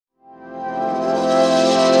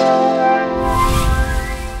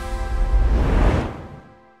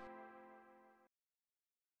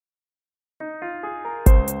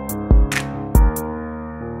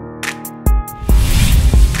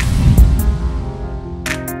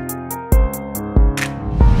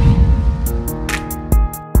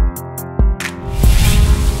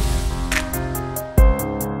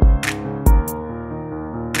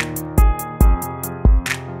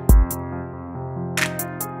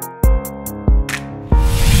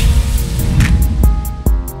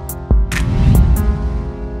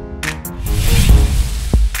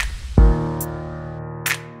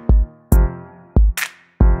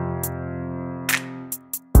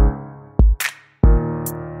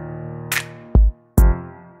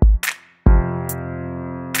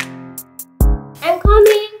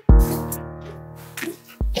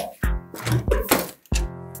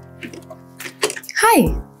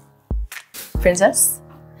Hi, Princess.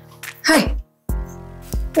 Hi.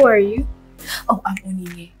 Who are you? Oh, I'm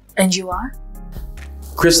Onyinye. And you are?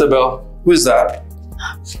 Christabel, who is that?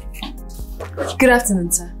 Good afternoon,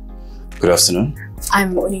 sir. Good afternoon.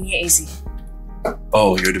 I'm Onyinye Ezi.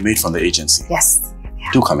 Oh, you're the maid from the agency? Yes.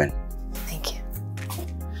 Yeah. Do come in. Thank you.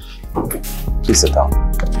 Please sit down.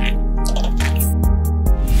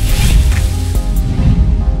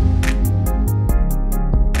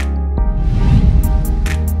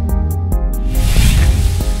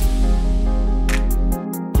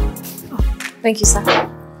 Thank you, sir.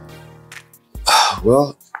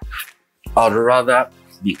 Well, I'd rather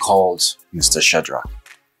be called Mr. Shadrach.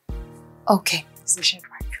 Okay, Mr.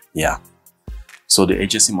 Shadrach. Yeah. So the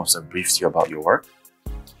agency must have briefed you about your work.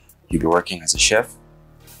 You'll be working as a chef,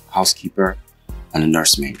 housekeeper, and a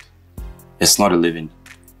nursemaid. It's not a living.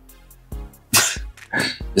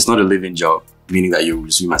 It's not a living job, meaning that you'll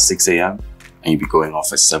resume at 6 a.m. and you'll be going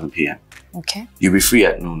off at 7 p.m. Okay. You'll be free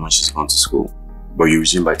at noon when she's gone to school, but you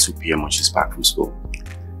resume by 2 p.m. when she's back from school.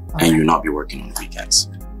 Okay. And you'll not be working on the weekends.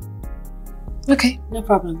 Okay, no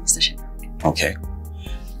problem, Mr. Shadrach. Okay.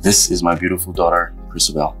 This is my beautiful daughter,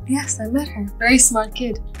 Christabel. Yes, I met her. Very smart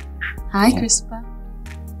kid. Hi, Christabel.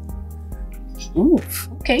 Ooh,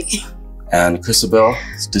 okay. And Christabel,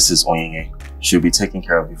 this is Onyinye. She'll be taking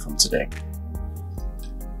care of you from today.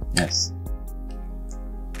 Yes.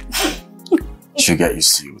 She'll get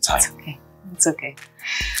used to you with time. It's okay. It's okay.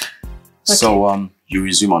 So, you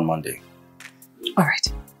resume on Monday. All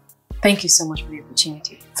right. Thank you so much for the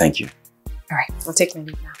opportunity. Thank you. All right, I'll take my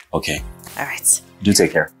leave now. Okay. All right. Do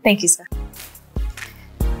take care. Thank you, sir.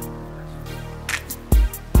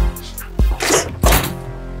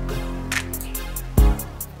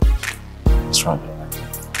 What's wrong?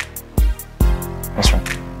 What's wrong?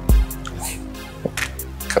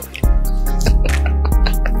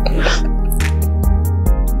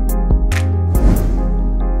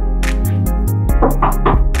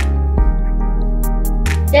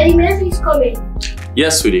 Daddy, Matthew's coming.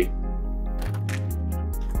 Yes, sweetie.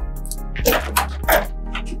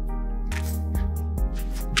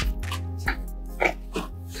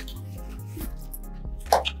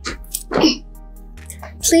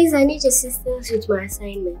 Please, I need assistance with my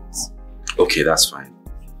assignments. Okay, that's fine.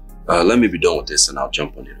 Let me be done with this and I'll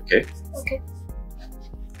jump on it, okay? Okay.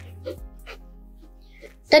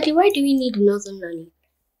 Daddy, why do we need another nanny?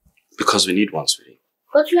 Because we need one, sweetie.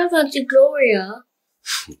 But you have Auntie Gloria.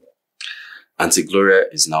 Auntie Gloria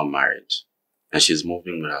is now married and she's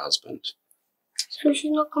moving with her husband. So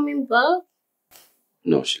she's not coming back?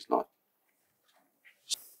 No, she's not.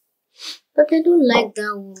 But I don't like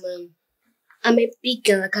that woman. I'm a big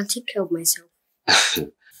girl. I can take care of myself.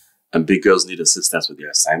 And big girls need assistance with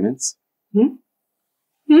their assignments?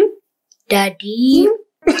 Daddy?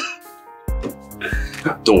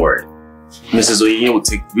 Don't worry. Mrs. Onyinye will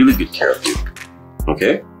take really good care of you.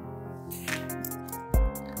 Okay?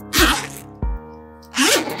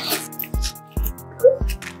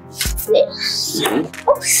 Yes.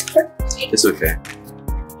 Oh, sorry. It's okay.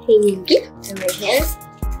 Hanging gift in my hair.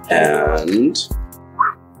 And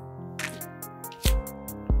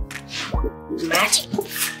Magic.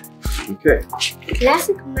 okay.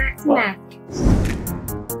 Classic mathematics.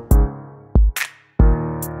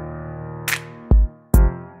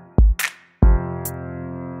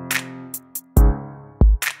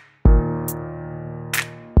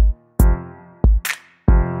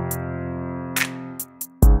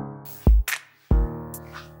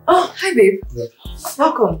 Oh, hi, babe. Yeah.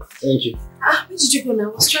 Welcome. Thank you. Where did you go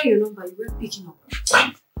now? I was trying your number. You weren't picking up.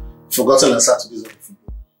 Forgotten on Saturdays on football.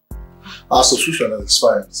 Our subscription has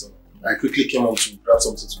expired, so I quickly came home to grab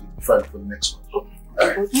something to eat before I go for the next one.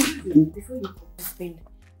 Okay. But before you go, I've been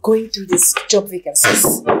going through these job vacancies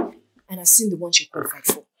and I've seen the ones you qualified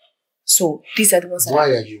for. So these are the ones Why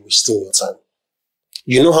are you wasting your time?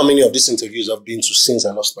 You know how many of these interviews I've been to since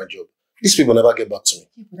I lost my job. These people never get back to me.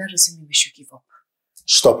 Yeah, but that doesn't mean we should give up.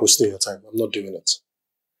 Stop wasting your time. I'm not doing it.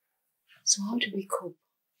 So how do we cope?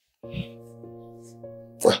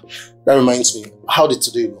 Well, that reminds me. How did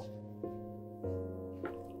today go?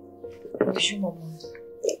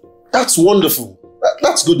 That's wonderful.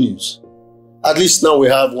 That's good news. At least now we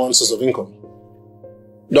have one source of income.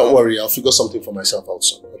 Don't worry, I'll figure something for myself out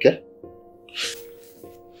soon, okay?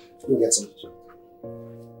 Let me get something.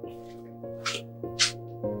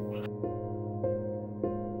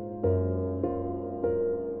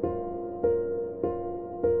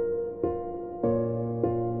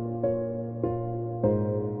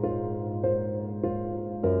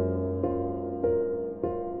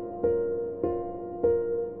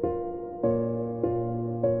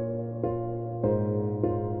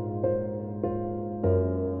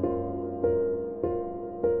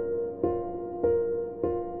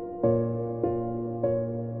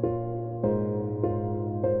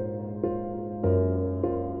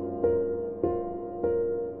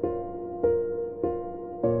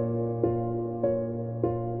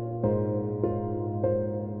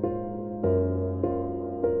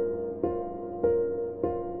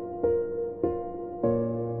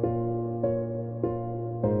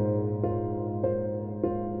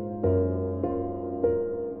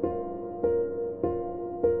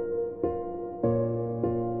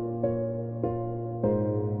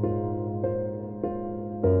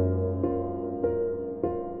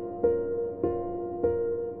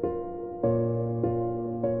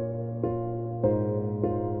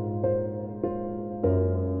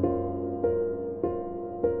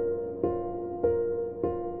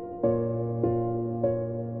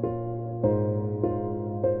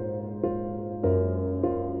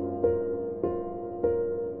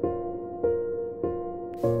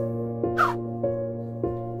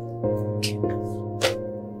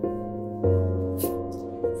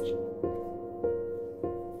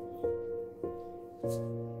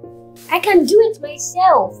 I can do it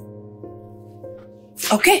myself.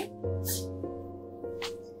 Okay.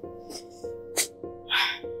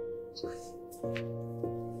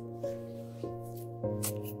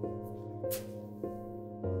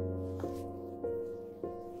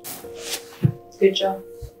 Good job.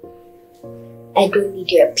 I don't need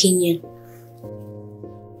your opinion.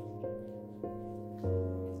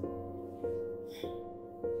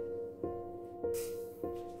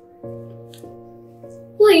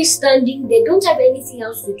 Why are you standing there? Don't have anything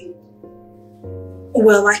else to do.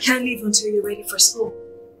 Well, I can't leave until you're ready for school.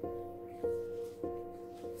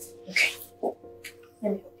 Okay.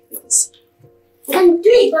 Let me help you with this. I can do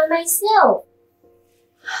it by myself.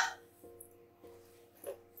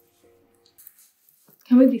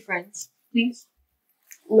 Can we be friends, please?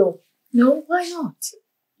 No. No? Why not?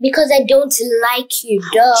 Because I don't like you,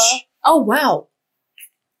 duh. Oh, wow.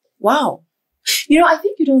 Wow. You know, I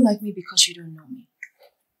think you don't like me because you don't know me.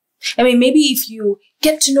 I mean, maybe if you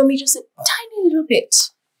get to know me just a tiny little bit,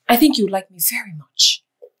 I think you like me very much.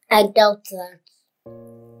 I doubt that.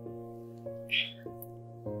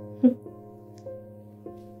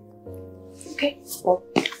 Okay. Well.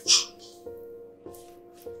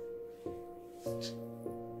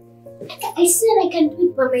 I said I can do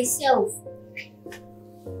it by myself.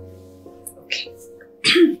 Okay.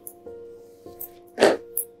 Are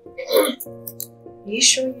you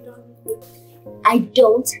sure you don't need me? I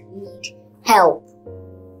don't need help.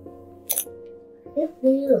 Lift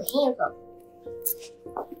your little hand up.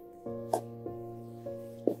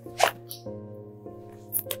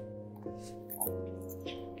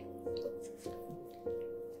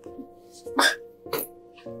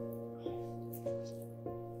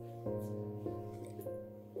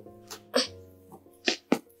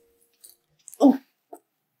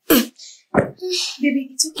 Baby,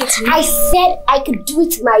 it's okay to I said I could do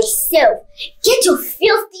it myself. Get your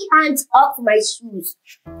filthy hands off my shoes.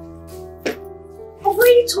 I've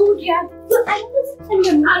already told you. I wasn't in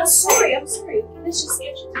your mouth. I'm sorry. Let's just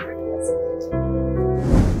get you to breakfast.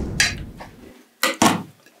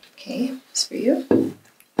 Okay, it's for you.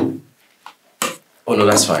 Oh, no,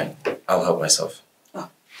 that's fine. I'll help myself. Oh.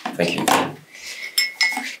 Thank you.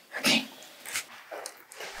 Okay.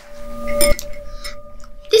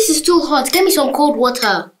 This is too hot. Get me some cold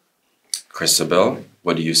water. Christabel,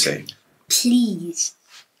 what do you say? Please.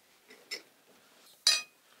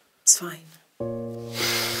 It's fine.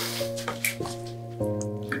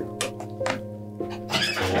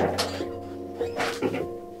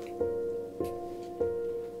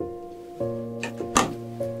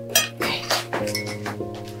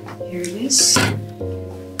 Here it is. Let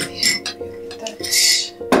me help you with that.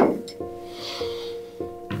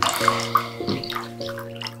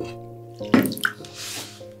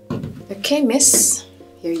 Okay, miss.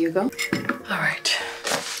 Here you go. All right.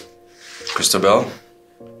 Christabel,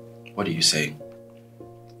 what do you say?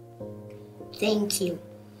 Thank you.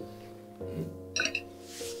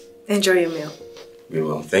 Enjoy your meal. We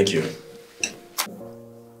will. Thank you.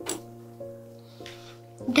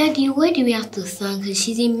 Daddy, why do we have to thank her?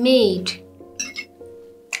 She's a maid.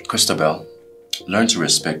 Christabel, learn to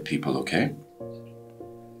respect people, okay?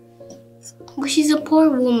 But she's a poor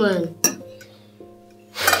woman.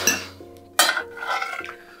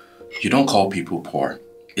 You don't call people poor.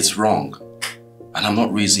 It's wrong. And I'm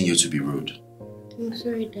not raising you to be rude. I'm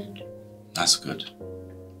sorry, Dad. That's good.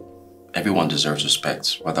 Everyone deserves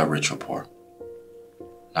respect, whether rich or poor.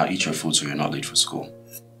 Now eat your food so you're not late for school.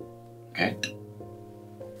 Okay?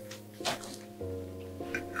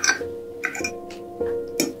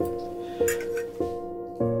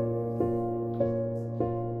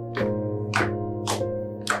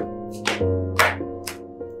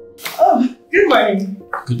 Oh, good morning.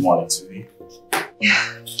 Good morning, Suvi.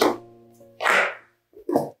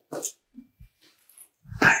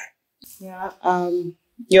 Yeah,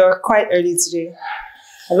 you're quite early today.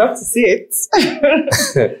 I love to see it.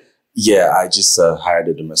 Yeah, I just hired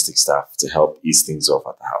a domestic staff to help ease things off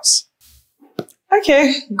at the house.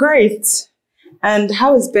 Okay, great. And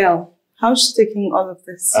how is Belle? How's she taking all of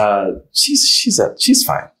this? She's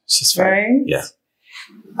fine. She's fine. Right? Yeah.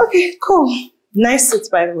 Okay, cool. Nice suit,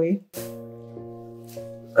 by the way.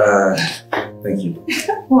 Thank you.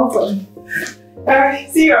 Welcome. Alright,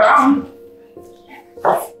 see you around.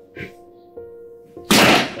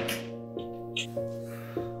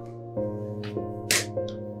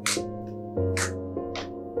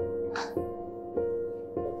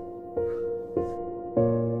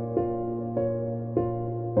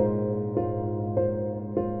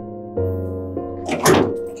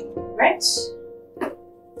 right?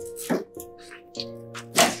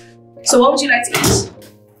 So what would you like to eat?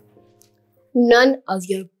 None of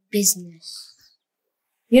your business.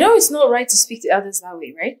 You know it's not right to speak to others that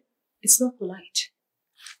way, right? It's not polite.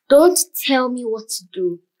 Don't tell me what to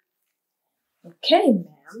do. Okay,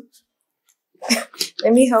 ma'am.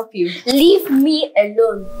 Let me help you. Leave me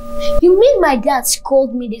alone. You made my dad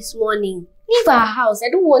scold me this morning. Leave our house. I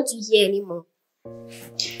don't want to hear anymore.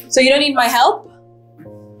 So you don't need my help?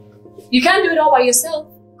 You can't do it all by yourself.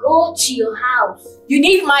 Go to your house. You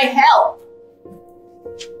need my help.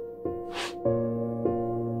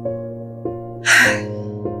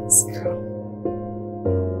 This girl.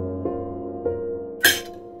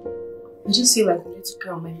 I just feel like the little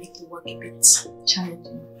girl might make the work a bit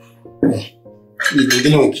challenging. We've been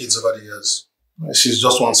dealing with kids over the years. She's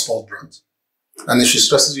just one spoiled brat. And if she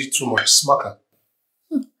stresses you too much, smack her.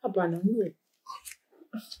 Abrana, no.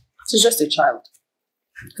 She's just a child.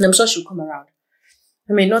 And I'm sure she'll come around.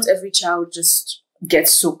 I mean, not every child just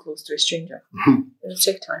gets so close to a stranger. It'll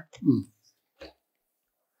take time.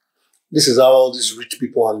 This is how all these rich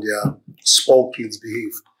people and their spoiled kids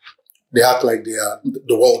behave. They act like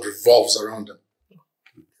the world revolves around them.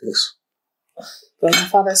 Yes. But my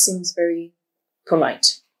father seems very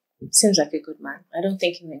polite. Seems like a good man. I don't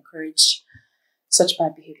think he will encourage such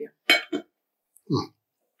bad behavior.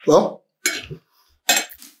 Well,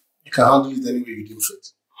 you can handle it any way you deal with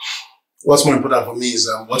it. What's more important for me is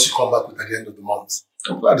what you come back with at the end of the month.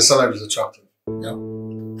 I'm glad the salary is attractive. Yeah.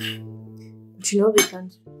 But you know, we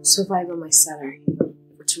can't survive on my salary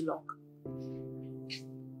for too long.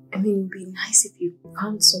 I mean, it would be nice if you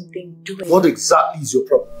found something doing. What exactly is your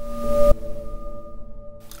problem?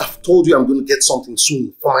 I've told you I'm going to get something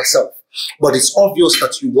soon for myself. But it's obvious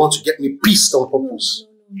that you want to get me pissed on purpose.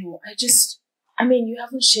 No. I mean, you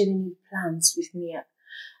haven't shared any plans with me.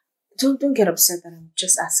 Don't get upset that I'm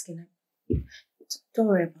just asking. Don't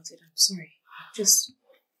worry about it. I'm sorry.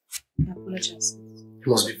 I apologize. You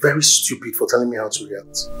must be very stupid for telling me how to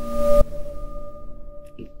react.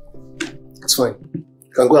 It's fine.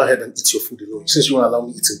 You can go ahead and eat your food alone, since you won't allow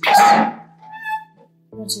me eat in peace.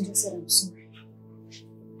 Martin just said I'm sorry.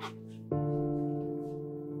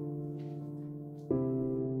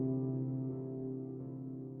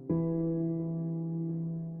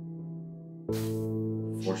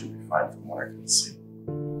 Four should be fine from what I can see.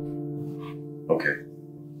 Okay.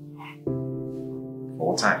 For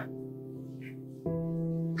what time?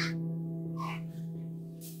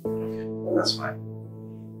 Okay, that's fine.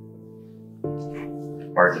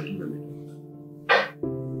 Alright, then do let me know.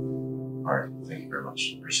 Alright, thank you very much.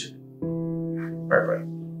 Appreciate it. Alright, bye.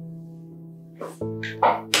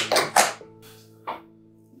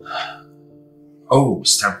 Oh,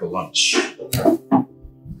 it's time for lunch.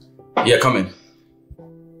 Yeah, come in.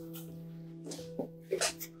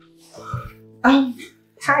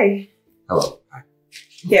 Hi. Hello. Hi.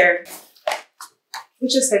 Here. We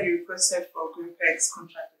just said you requested for GreenPeg's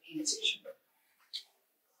contract documentation.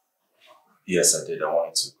 Yes, I did. I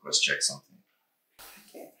wanted to cross-check something.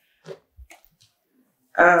 Okay.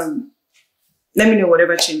 Let me know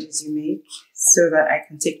whatever changes you make so that I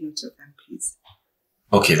can take note of them, please.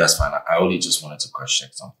 Okay, that's fine. I only just wanted to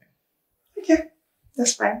cross-check something. Okay,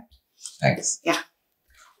 that's fine. Thanks. Yeah.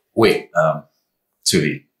 Wait,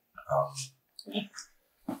 Tuvi.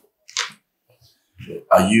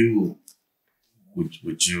 Are you?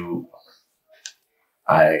 Would you?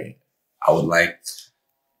 I would like.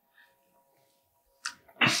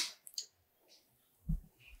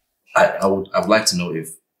 I would like to know if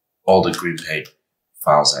all the GreenPeg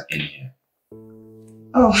files are in here.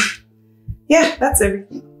 Oh, yeah, that's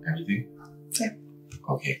everything. Everything? Yeah.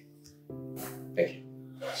 Okay. Thank you.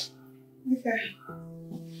 Okay.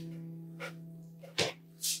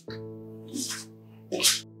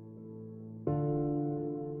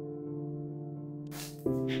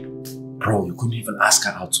 Bro, you couldn't even ask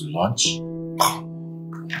her out to lunch?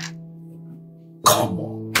 Come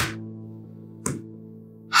on.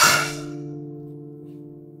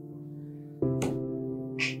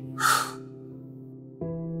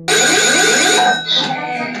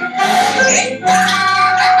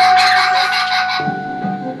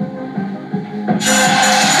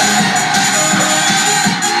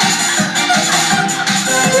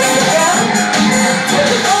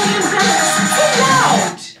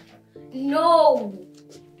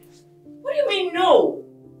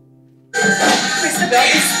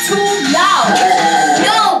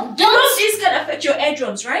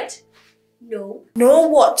 Right? No. No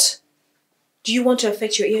what? Do you want to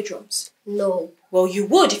affect your eardrums? No. Well, you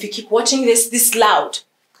would if you keep watching this loud.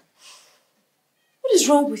 What is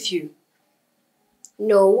wrong with you?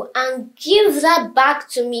 No, and give that back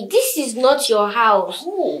to me. This is not your house.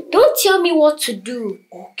 Oh. Don't tell me what to do.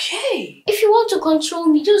 Okay. If you want to control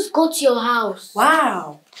me, just go to your house.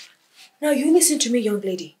 Wow. Now you listen to me, young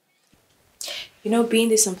lady. You know, being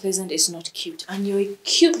this unpleasant is not cute. And you're a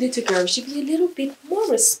cute little girl. You should be a little bit more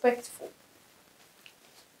respectful.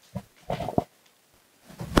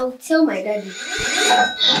 I'll tell my daddy.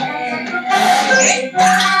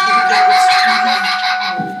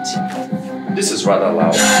 This is rather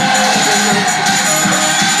loud.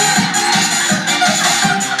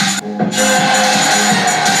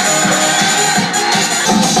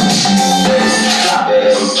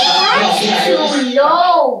 Too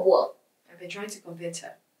low. I've been trying to convince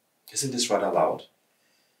her. Isn't this rather loud?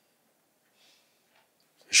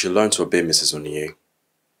 You should learn to obey Mrs. Onyinye.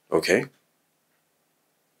 Okay?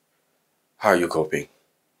 How are you coping?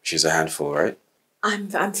 She's a handful, right? I'm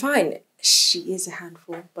fine. She is a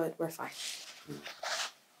handful, but we're fine.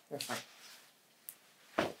 We're fine.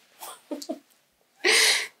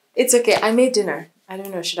 It's okay. I made dinner. I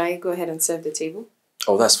don't know. Should I go ahead and serve the table?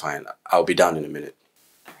 Oh, that's fine. I'll be down in a minute.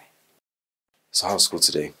 All right. So how's school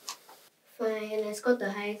today? Fine, I scored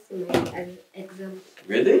the highest in my exam.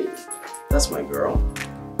 Really? That's my girl.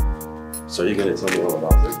 So you're gonna tell me all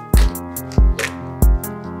about it?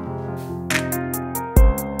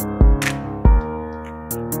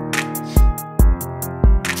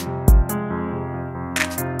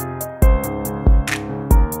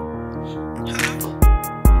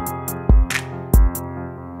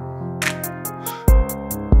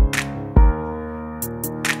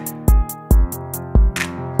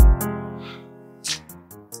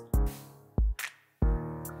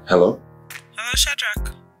 Hello? Hello,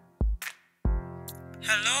 Shadrach.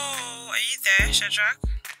 Hello, are you there, Shadrach?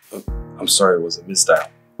 I'm sorry, it was a misdial.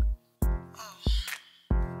 Oh.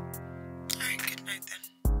 Alright, good night then.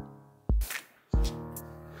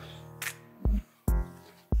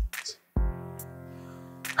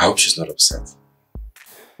 I hope she's not upset.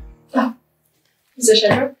 Oh, Mr.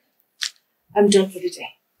 Shadrach, I'm done for the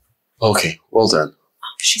day. Okay, well done.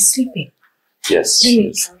 She's sleeping. Yes. Let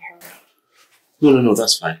me carry her. No,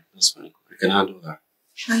 that's fine. That's fine. I can handle that.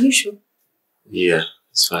 Are you sure? Yeah,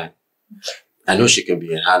 it's fine. I know she can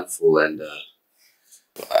be a handful and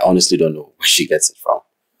I honestly don't know where she gets it from.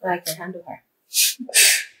 I can handle her.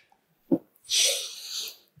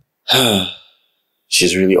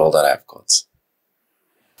 She's really all that I've got.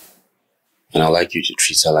 And I'd like you to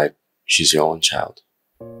treat her like she's your own child.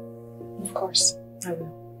 Of course, I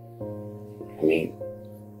will. I mean,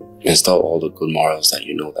 install all the good morals that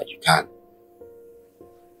you know that you can.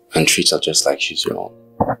 And treat her just like she's your own.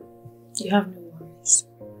 You have no worries.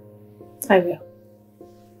 I will.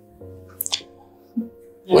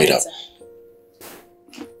 Wait up.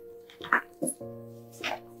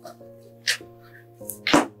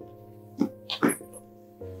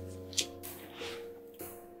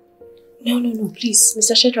 No, please.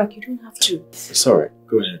 Mr. Shadrach, you don't have to. It's alright.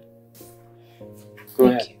 Go ahead. Go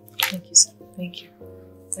ahead. Thank you. Thank you, sir. Thank you.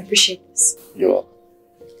 I appreciate this. You're welcome.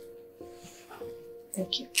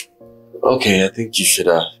 Thank you. Okay, I think you should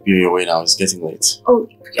be on your way now. It's getting late. Oh,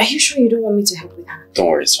 are you sure you don't want me to help with her? Don't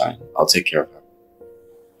worry, it's fine. I'll take care of her.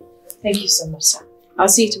 Thank you so much, sir. I'll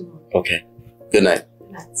see you tomorrow. Okay. Good night.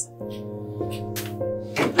 Good night, sir.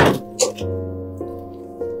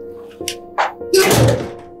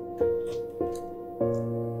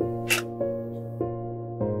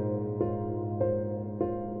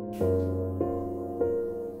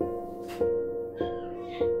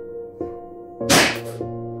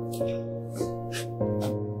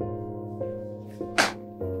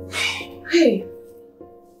 Hey.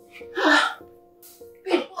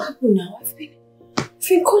 Babe, what happened now? I've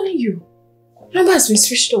been calling you. Number has been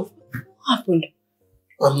switched off. What happened?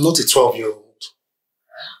 I'm not a 12-year-old.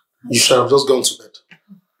 You should have just gone to bed.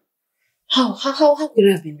 How could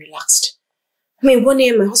I have been relaxed? I mean, 1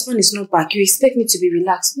 AM, my husband is not back. You expect me to be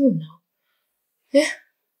relaxed? No, now. Yeah?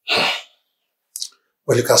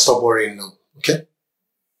 Well, you can stop worrying now, okay?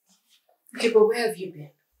 Okay, but where have you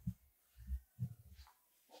been?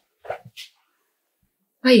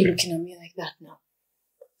 Why are you looking at me like that now?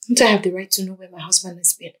 Don't I have the right to know where my husband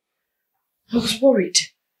has been? I was worried.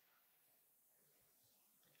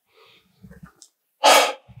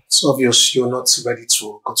 It's obvious you're not ready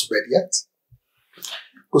to go to bed yet.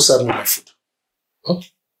 Go serve me my food. Huh?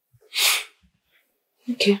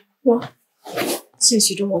 Okay, well, since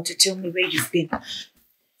you don't want to tell me where you've been,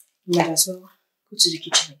 you might as well go to the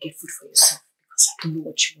kitchen and get food for yourself, because I don't know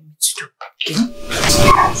what you want me to do, okay?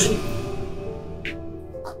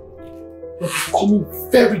 You're becoming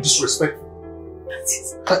very disrespectful.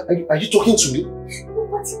 Are you talking to me? No,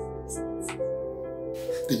 but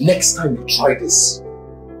the next time you try this,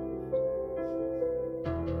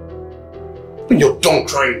 when you're done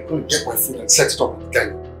crying, you're going to get my food and set it up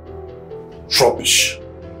again. Rubbish.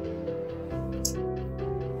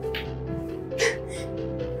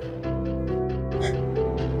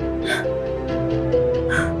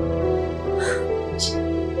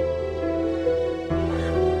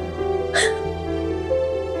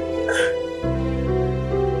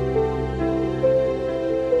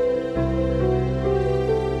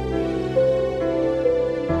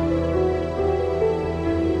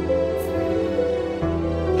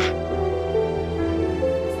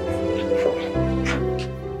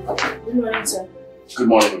 Good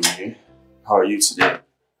morning, Onyinye. How are you today?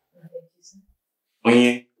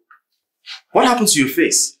 Onyinye, what happened to your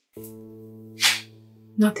face?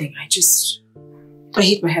 Nothing. I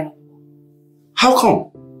hit my head. How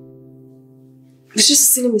come? It's just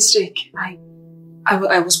a silly mistake.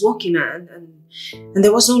 I was walking and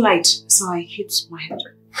there was no light, so I hit my head.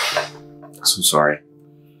 So sorry.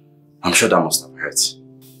 I'm sure that must have hurt.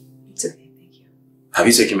 It's okay, thank you. Have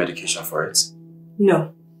you taken medication for it?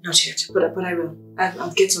 No, not yet, but I will.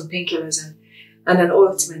 I'll get some painkillers and an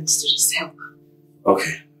ointment to just help.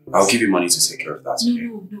 Okay, I'll give you money to take care of that. Okay?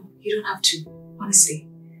 No, you don't have to. Honestly,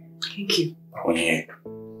 thank you. Onyinye,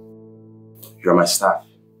 you're my staff,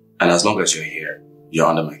 and as long as you're here, you're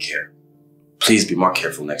under my care. Please be more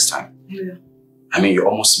careful next time. I will. I mean, you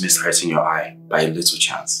almost missed hurting your eye by a little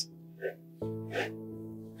chance.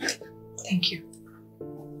 Thank you.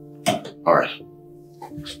 All right.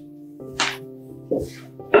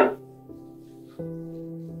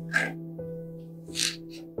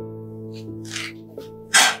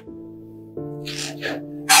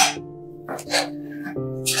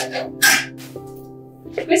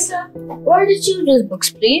 Krista, where are the children's books,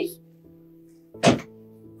 please?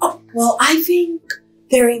 Oh, well, I think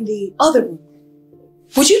they're in the other room.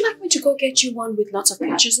 Would you like me to go get you one with lots of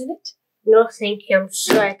pictures in it? No, thank you. I'm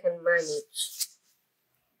sure I can manage.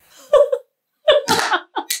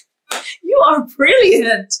 You are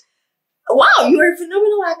brilliant. Wow, you are a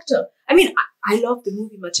phenomenal actor. I mean, I loved the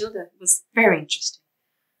movie Matilda. It was very interesting.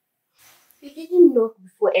 You didn't knock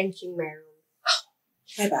before entering my room.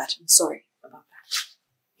 My bad. I'm sorry about that.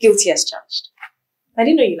 Guilty as charged. I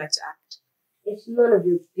didn't know you liked to act. It's none of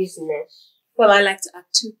your business. Well, I like to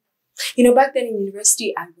act too. You know, back then in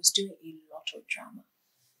university, I was doing a lot of drama.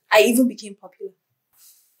 I even became popular.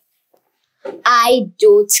 I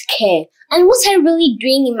don't care. And what are you really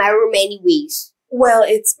doing in my room anyways? Well,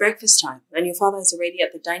 it's breakfast time, and your father is already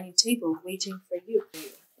at the dining table waiting for you.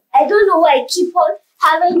 I don't know why I keep on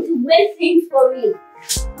having to wait things for me.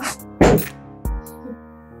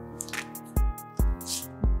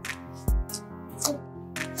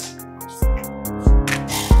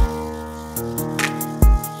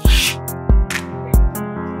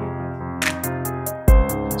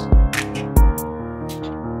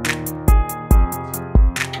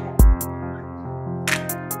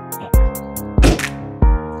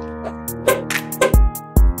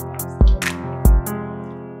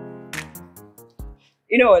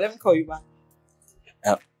 You know what? Let me call you back.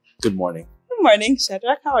 Good morning. Good morning,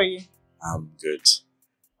 Shadrach. How are you? I'm good.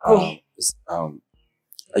 Oh.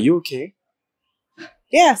 Are you okay?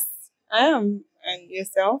 Yes, I am. And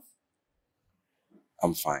yourself?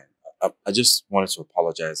 I'm fine. I just wanted to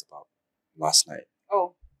apologize about last night.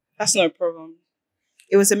 Oh, that's no problem.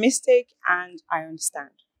 It was a mistake and I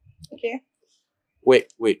understand. Okay?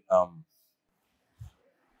 Wait.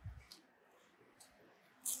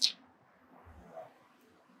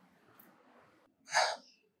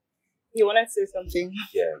 You wanted to say something?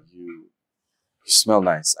 Yeah, you smell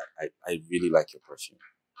nice. I really like your perfume.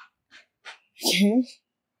 Okay.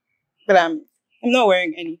 But I'm not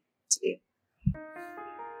wearing any today.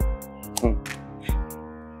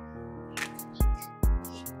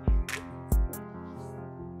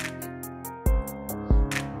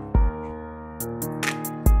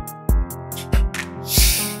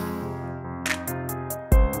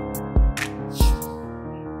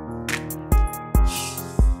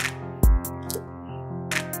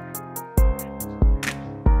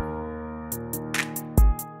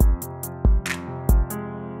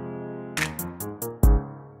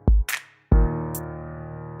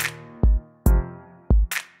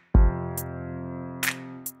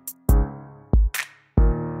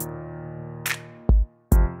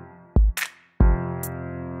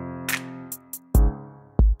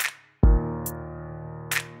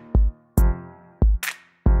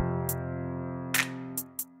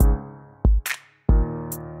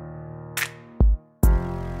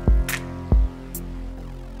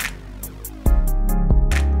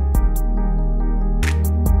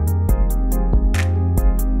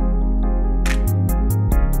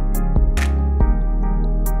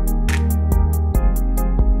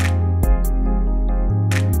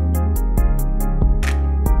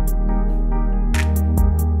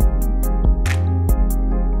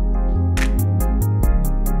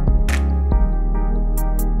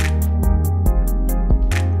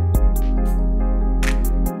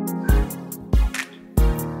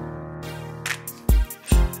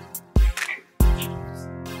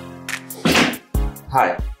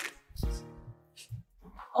 Hi.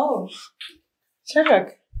 Oh,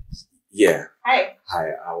 Shadrach. Yeah. Hi.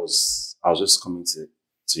 Hi. I was just coming to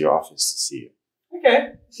your office to see you.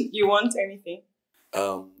 Okay. You want anything?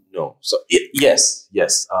 No. So yes.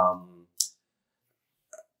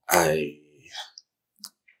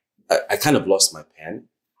 I kind of lost my pen,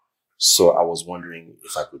 so I was wondering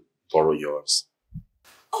if I could borrow yours.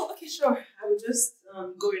 Oh, okay, sure. I will just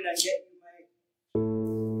go in and get you my...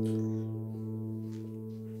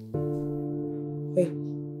 Wait.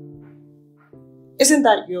 Isn't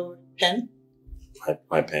that your pen?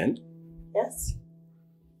 My pen? Yes.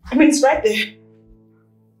 I mean, it's right there.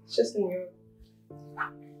 It's just in your...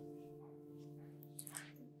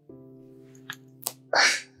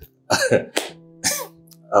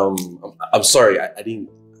 I'm sorry. I didn't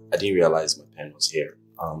realize my pen was here.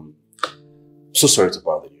 I'm so sorry to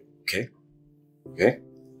bother you. Okay. Okay.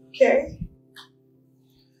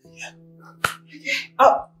 Yeah. Okay.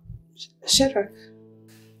 Oh, Shadrach.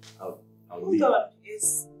 I'll Hold leave. on.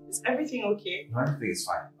 Is everything okay? No, everything is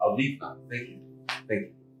fine. I'll leave now. Thank you. Thank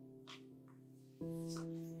you.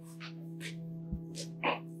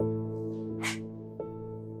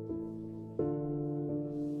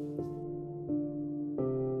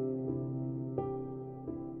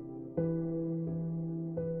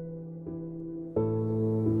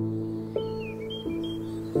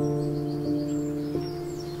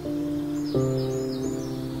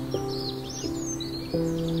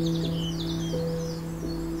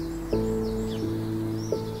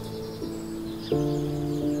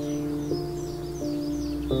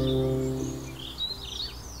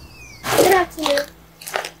 Good afternoon.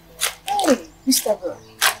 Hey, Mr. Bro.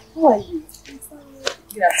 How are you? I'm fine.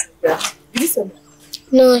 Good afternoon. Is this someone?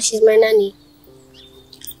 No, she's my nanny.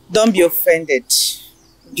 Don't be offended.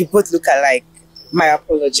 You both look alike. My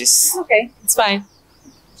apologies. Okay, it's fine.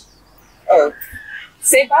 Oh,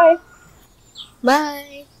 Say bye.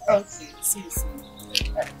 Bye. Okay, see you soon.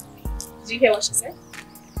 Did you hear what she said?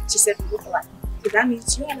 She said we look alike. So that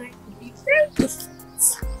means you and I could be very different.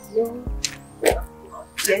 No,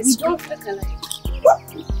 Yes, we don't look alike.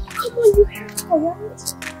 Come on, you have to,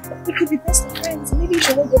 right? We could be best of friends. Maybe you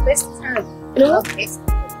should hold your best hand. No. Okay.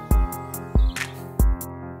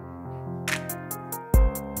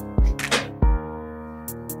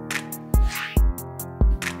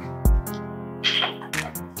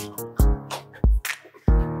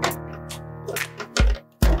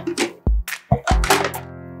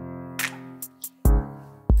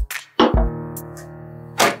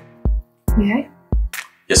 May I?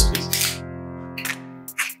 Yes, please.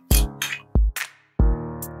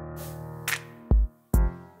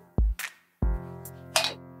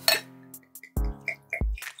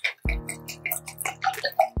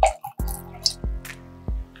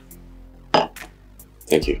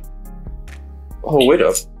 Thank you. Oh, wait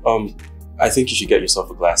up. I think you should get yourself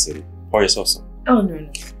a glass and pour yourself some. Oh,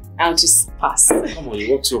 no. I'll just pass. Come on,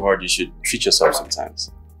 you work too hard. You should treat yourself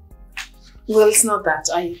sometimes. Well, it's not that.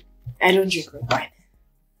 I don't drink red wine.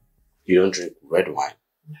 You don't drink red wine?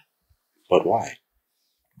 No. But why?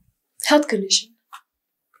 Health condition?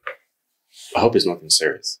 I hope it's nothing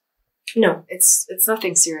serious. No, it's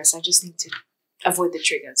nothing serious. I just need to avoid the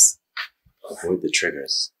triggers. Avoid the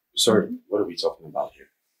triggers. Sorry, what are we talking about here?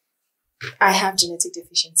 I have genetic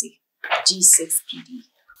deficiency. G6PD.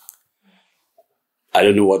 I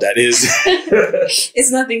don't know what that is.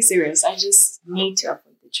 It's nothing serious. I just need to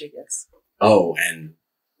avoid the triggers. Oh, and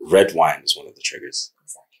red wine is one of the triggers.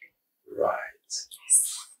 Exactly. Right.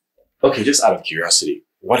 Yes. Okay, just out of curiosity,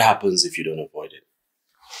 what happens if you don't avoid it?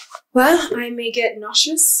 Well, I may get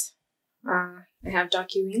nauseous. I have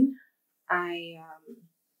dark urine. I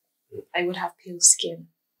would have pale skin.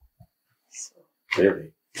 So.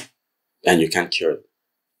 Really? And you can't cure it?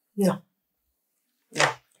 No. No, I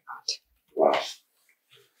can't. Wow.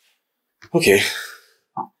 Okay.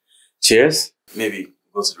 Cheers. Maybe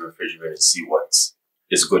go to the refrigerator and see what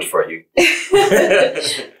is good for you.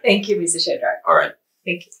 Thank you, Mr. Shadrach. All right.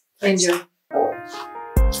 Thank you. Enjoy.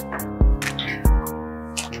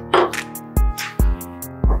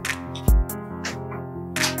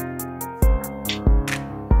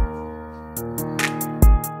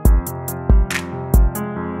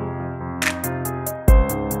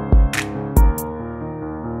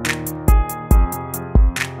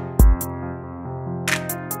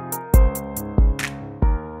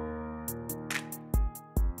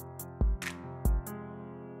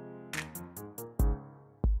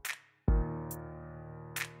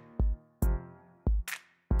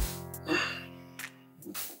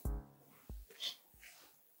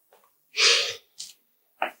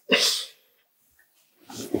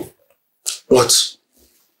 What?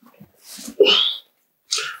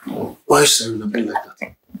 are you staring at me like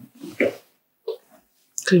that?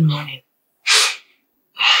 Good morning.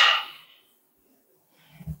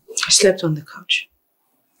 I slept on the couch.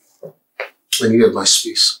 I needed my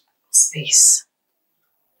space. Space?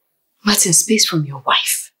 Martin, space from your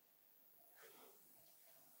wife.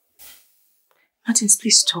 Martin,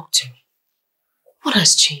 please talk to me. What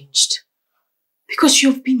has changed? Because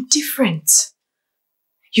you've been different.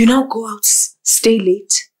 You now go out, stay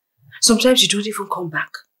late. Sometimes you don't even come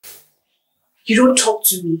back. You don't talk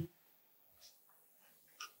to me.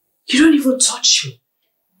 You don't even touch me.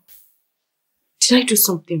 Did I do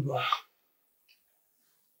something wrong?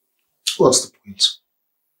 What's the point?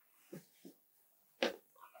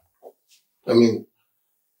 I mean,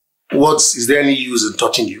 is there any use in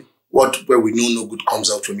touching you? Where we know no good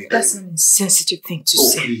comes out from it? That's an insensitive thing to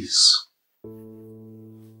say. Oh, please.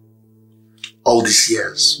 All these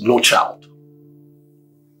years, no child.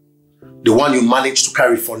 The one you managed to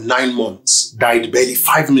carry for 9 months died barely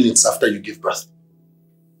 5 minutes after you gave birth.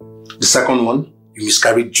 The second one, you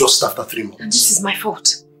miscarried just after 3 months. And this is my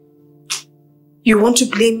fault. You want to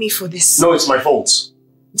blame me for this? No, it's my fault.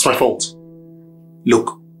 It's my fault.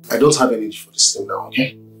 Look, I don't have energy for this thing now,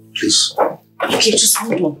 okay? Please. Okay, just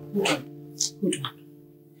hold on. Hold on.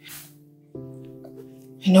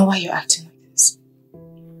 I know why you're acting like this.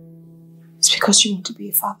 It's because you want to be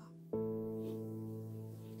a father.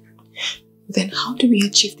 Then how do we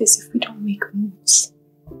achieve this if we don't make moves?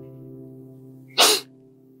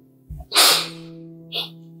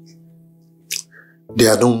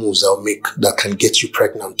 There are no moves I'll make that can get you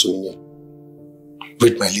pregnant, Onyinye.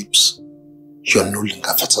 Read my lips. You are no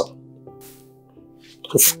longer fertile.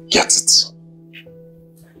 Forget it.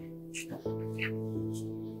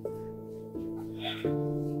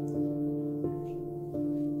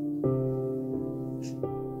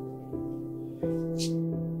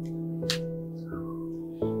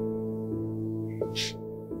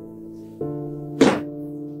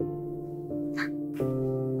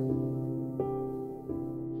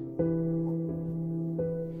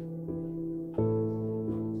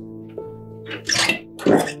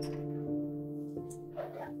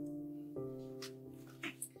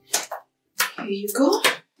 Here you go.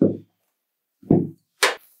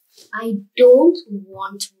 I don't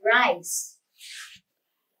want rice.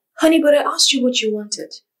 Honey, but I asked you what you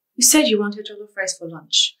wanted. You said you wanted jollof rice for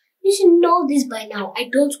lunch. You should know this by now. I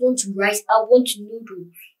don't want rice. I want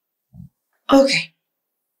noodles. Okay.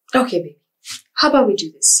 Okay, baby. How about we do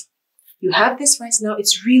this? You have this rice now.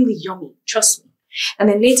 It's really yummy. Trust me. And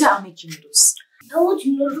then later I'll make you noodles. I want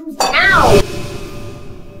noodles now.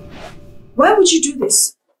 Why would you do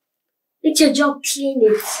this? It's your job. Clean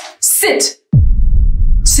it. Sit!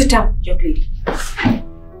 Sit down, young lady.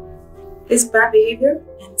 This bad behavior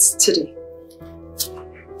ends today.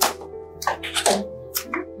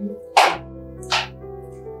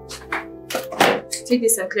 Take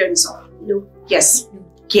this and clear this off. No. Yes. No.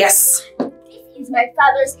 Yes. This is my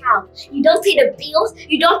father's house. You don't pay the bills.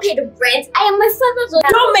 You don't pay the rent. I am my father's own.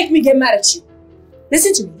 Don't make me get mad at you.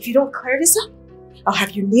 Listen to me. If you don't clear this up, I'll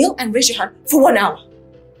have you kneel and raise your hand for 1 hour.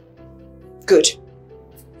 Good.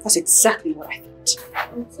 That's exactly what I thought.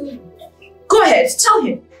 Go ahead, tell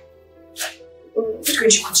him. Why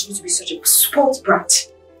don't you continue to be such a spoiled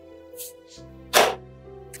brat?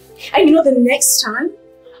 And you know, the next time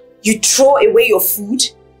you throw away your food,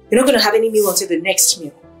 you're not going to have any meal until the next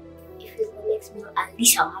meal. If it's the next meal, at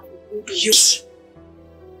least I'll have a good You.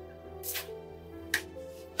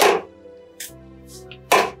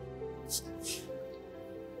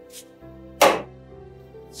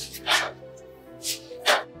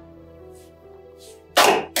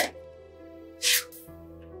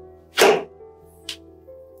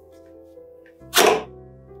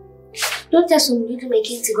 Don't tell somebody to make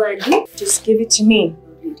it to go and do. Just give it to me,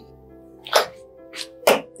 lady.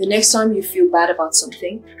 The next time you feel bad about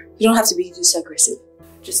something, you don't have to be this aggressive.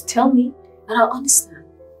 Just tell me and I'll understand.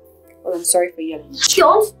 Well, I'm sorry for yelling.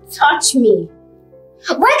 Don't touch me.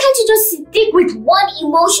 Why can't you just stick with one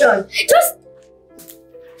emotion? Just...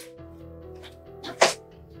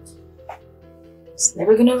 It's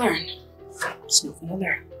never gonna learn. It's not gonna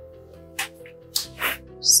learn.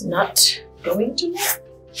 It's not going to learn.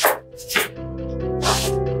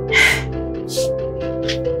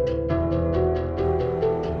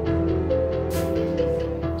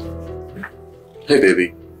 Hey, baby.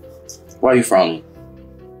 Why are you frowning?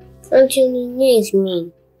 Auntie Onyinye is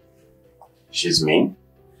mean. She's mean?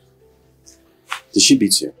 Did she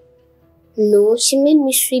beat you? No, she made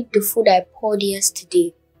me sweep the food I poured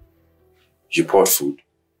yesterday. You poured food?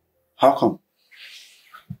 How come?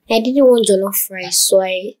 I didn't want jollof rice, so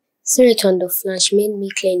I threw it on the floor and she made me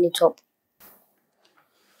clean it up.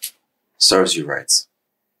 serves you right.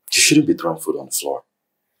 You shouldn't be throwing food on the floor.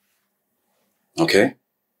 Okay?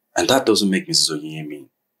 And that doesn't make Mrs. Onyinye mean.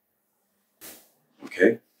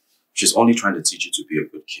 Okay? She's only trying to teach you to be a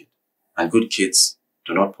good kid. And good kids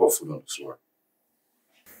do not pour food on the floor.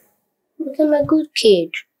 But I'm a good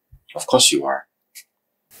kid. Of course you are.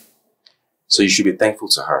 So you should be thankful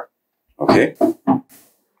to her. Okay?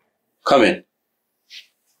 Come in.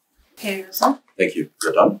 Here you go, sir. Thank you.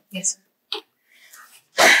 You're done? Yes, sir.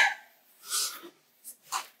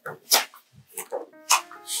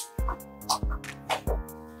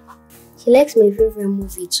 She likes my favorite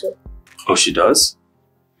movie too. Oh, she does?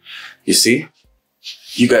 You see?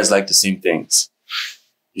 You guys like the same things.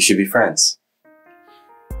 You should be friends.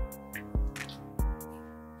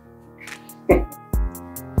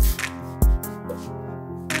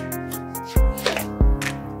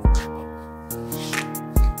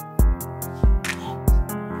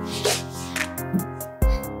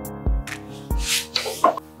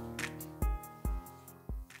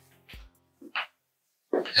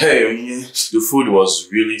 Hey, Onyinye, the food was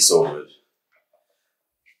really so good.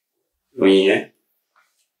 Onyinye?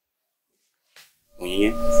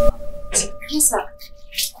 Onyinye? Yes, sir.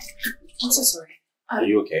 I'm so sorry. Are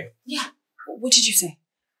you okay? Yeah. What did you say?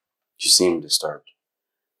 You seem disturbed.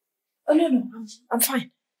 Oh, no. I'm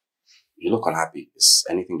fine. You look unhappy. Is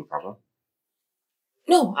anything the problem?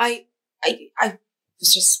 No, I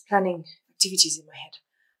was just planning activities in my head.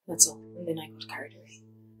 That's all. And then I got carried away.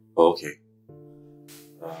 Oh, okay.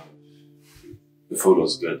 The food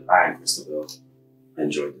was good. I and Christabel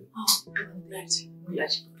enjoyed it. Oh, I'm glad you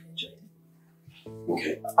enjoyed it.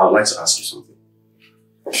 Okay, I would like to ask you something.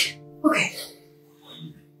 Okay.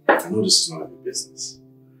 I know this is none of your business,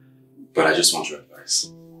 but I just want your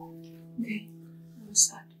advice. Okay. What's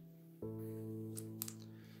that?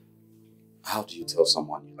 How do you tell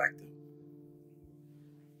someone you like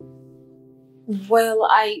them? Well,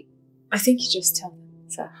 I think you just tell them,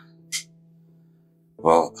 sir.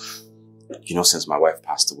 Well, you know, since my wife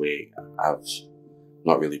passed away, I've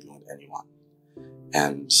not really been with anyone.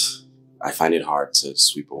 And I find it hard to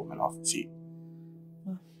sweep a woman off her feet.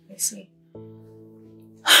 Oh, I see.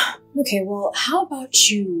 Okay, well, how about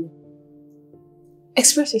you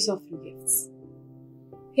express yourself through gifts?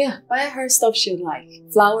 Yeah, buy her stuff she'll like.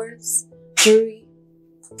 Flowers, jewelry,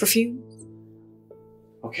 perfume.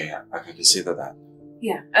 Okay, I can consider that.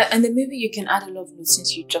 Yeah, and then maybe you can add a love note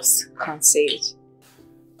since you just can't say it.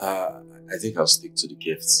 I think I'll stick to the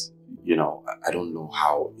gifts. You know, I don't know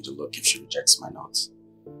how it'll look if she rejects my notes.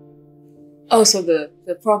 Oh, so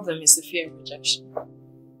the problem is the fear of rejection.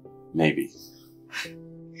 Maybe.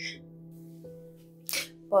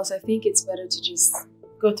 Boss, I think it's better to just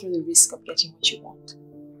go through the risk of getting what you want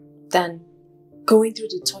than going through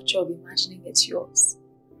the torture of imagining it's yours.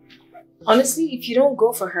 Honestly, if you don't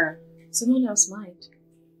go for her, someone else might.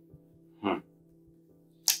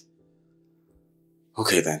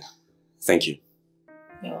 Okay then. Thank you.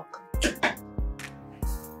 You're welcome.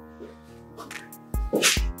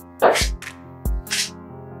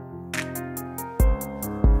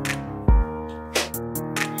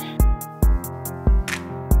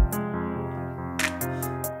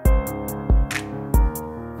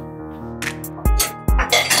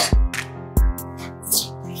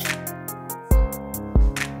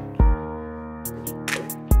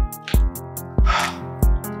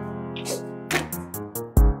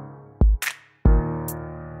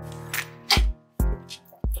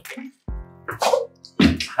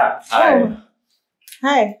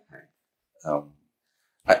 Hi. Oh.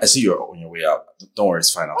 Hi. I see you're on your way out. Don't worry,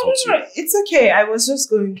 it's fine. I'll talk to you. No, it's okay. I was just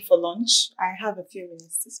going for lunch. I have a few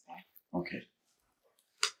minutes to spare. Okay.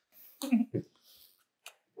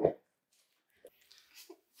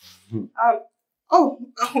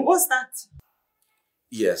 What's that?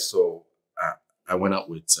 Yeah, so I went out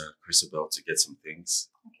with Christabel to get some things.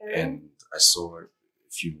 Okay. And I saw a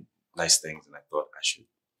few nice things and I thought I should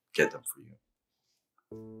get them for you.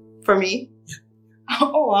 For me? Yeah.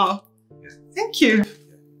 Oh, wow. Yeah. Thank you.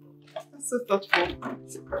 That's so thoughtful.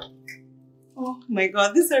 Oh my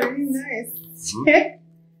God, these are really nice.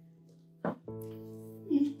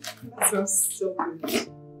 That sounds so good.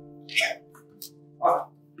 Wow.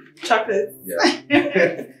 Chocolate.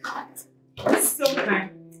 Yeah. So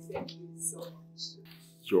kind. Thank you so much.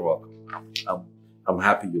 You're welcome. I'm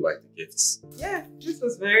happy you like the gifts. Yeah, this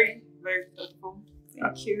was very, very thoughtful.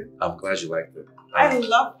 Thank you. I'm glad you liked them. I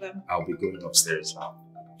love them. I'll be going upstairs now.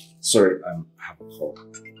 Sorry, I have a call.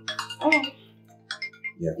 Oh.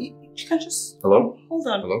 Yeah. You can just... Hello? Hold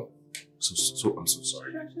on. Hello? I'm so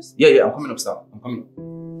sorry. Can I just... Yeah, I'm coming upstairs. I'm coming up.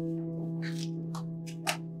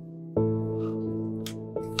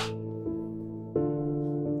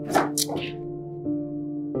 It's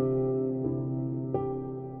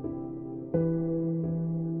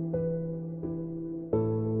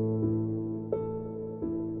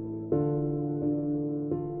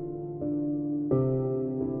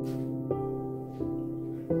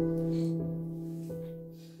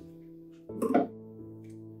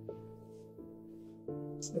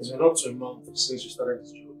been up to a month since you started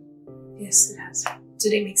this job. Yes, it has.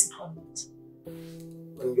 Today makes it 1 month.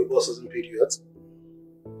 And your boss hasn't paid you yet?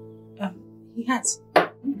 He has.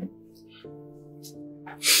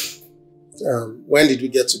 When did we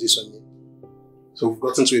get to this one? So we've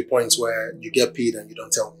gotten to a point where you get paid and you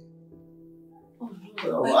don't tell me. Oh,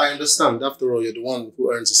 no. I understand. After all, you're the one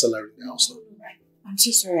who earns a salary in the house now. I'm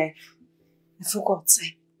so sorry. I forgot.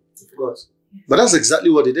 You forgot? But that's exactly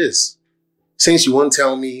what it is. Since you won't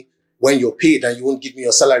tell me when you're paid and you won't give me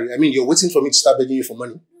your salary, I mean, you're waiting for me to start begging you for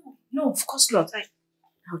money. No, of course not.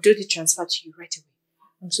 I'll do the transfer to you right away.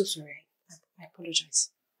 I'm so sorry. I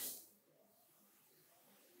apologize.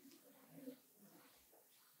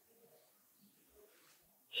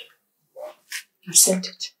 I've sent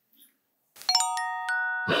it.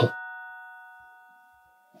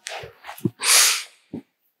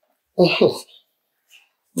 Oh.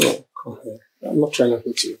 No, come here. I'm not trying to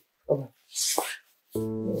hurt you. Come on.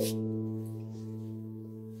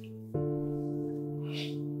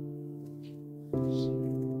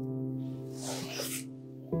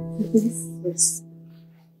 Yes.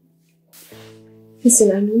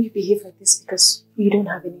 Listen, I know you behave like this because we don't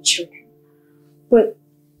have any children. But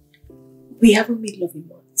we haven't made love in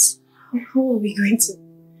months. How are we going to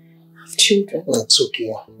have children? It's okay.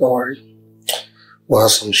 Don't worry. We'll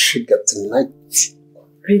have some sugar tonight.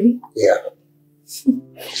 Really? Yeah.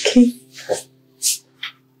 Okay.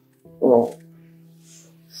 Oh.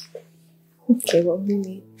 Okay, well,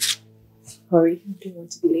 maybe hurry. I don't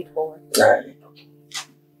want to be late for work. Alright.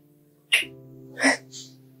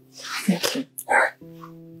 Thank you.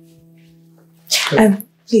 Alright.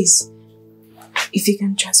 Please, if you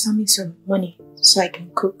can transfer me some money so I can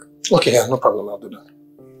cook. Okay, yeah, no problem. I'll do that.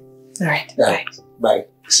 Alright, Yeah. bye. Bye.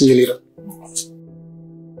 See you later.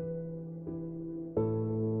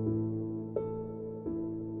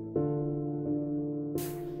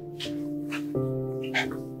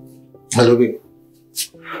 Hello, baby.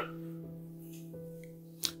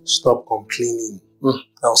 Stop complaining.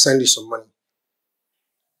 I'll send you some money.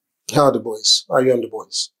 How are the boys? How are you and the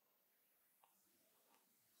boys?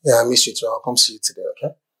 Yeah, I miss you too. I'll come see you today,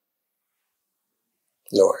 okay?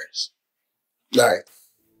 No worries. All right.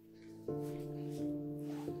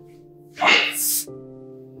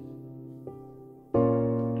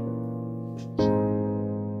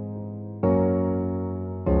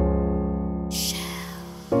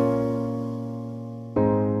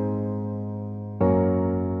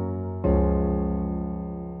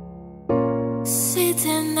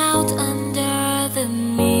 Sitting out under the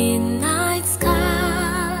midnight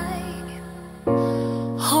sky,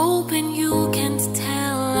 hoping you can't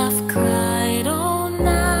tell I've cried all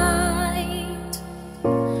night.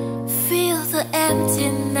 Feel the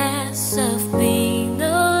emptiness of being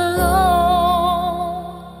alone.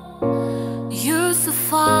 You're so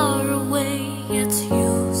far away, yet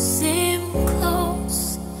you seem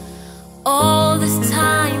close. All this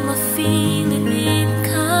time I'm feeling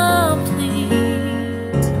incomplete.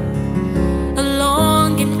 A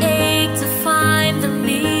longing ache to find the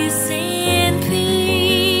missing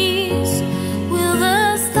piece. Will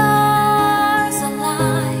the stars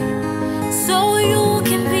align so you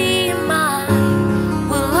can be mine?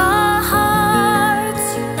 Will our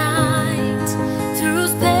hearts unite through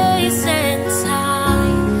space and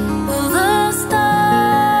time? Will the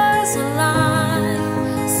stars align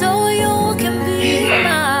so you can be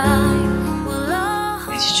mine? Will our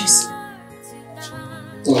hearts unite?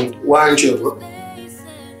 Why aren't you at work? I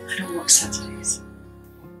don't work Saturdays.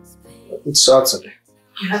 It's Saturday.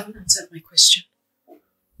 You haven't answered my question.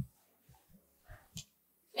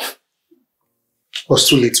 It was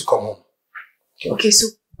too late to come home. Okay, so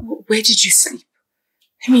where did you sleep?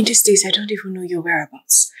 I mean, these days I don't even know your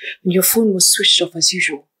whereabouts. And your phone was switched off as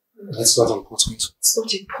usual. That's not important. It's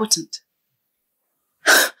not important.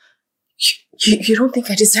 You don't think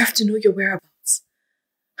I deserve to know your whereabouts?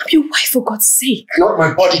 I'm your wife, for God's sake. Not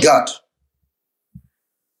my bodyguard.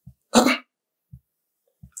 Are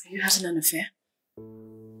you having an affair?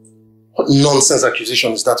 What nonsense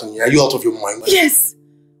accusation is that, Onyinye? Are you out of your mind? Yes!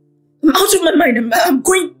 I'm out of my mind. I'm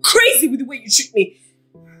going crazy with the way you treat me.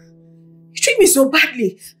 You treat me so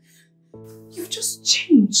badly. You've just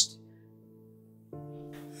changed. I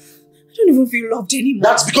don't even feel loved anymore.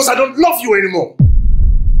 That's because I don't love you anymore.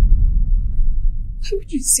 Why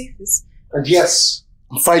would you say this? And yes,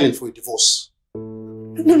 I'm filing for a divorce.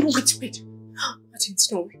 No, wait.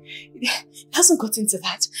 Martins, no. It hasn't gotten to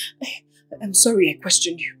that. I'm sorry I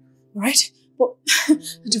questioned you, alright? But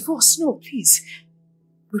a divorce, no, please.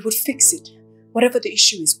 We would fix it. Whatever the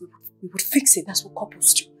issue is, we would fix it. That's what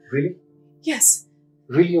couples do. Really? Yes.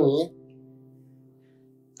 Really, Onyinye?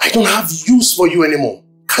 I don't have use for you anymore.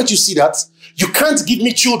 Can't you see that? You can't give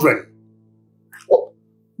me children.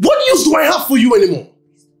 What use do I have for you anymore?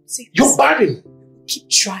 See, you're barren. Keep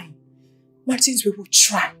trying. Martins, we will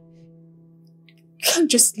try. You can't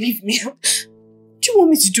just leave me. What do you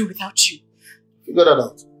want me to do without you? Figure that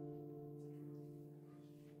out.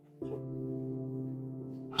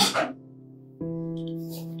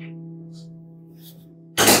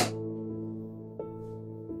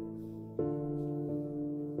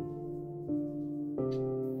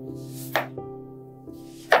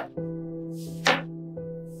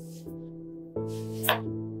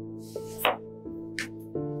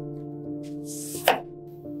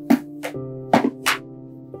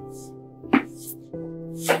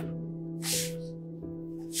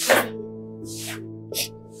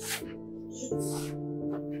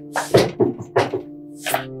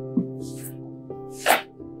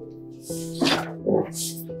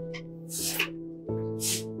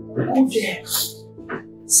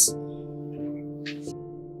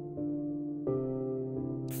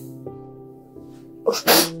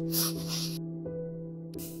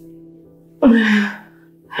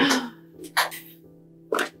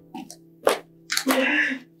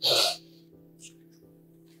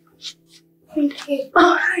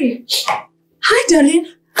 Oh, hi. Hi, darling.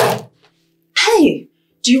 Hey,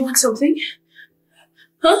 do you want something?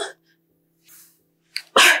 Huh?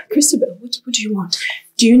 Christabel, what do you want?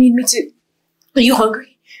 Do you need me to... Are you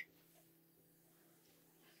hungry?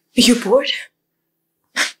 Are you bored?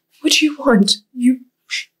 What do you want?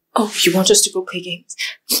 Oh, you want us to go play games?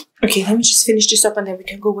 Okay, let me just finish this up and then we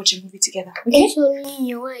can go watch a movie together. Okay? It's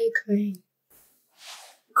Onyinye, why are you crying?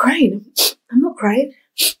 Crying? I'm not crying.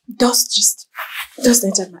 Dust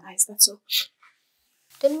entered my eyes, that's all.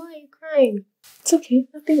 Then why are you crying? It's okay,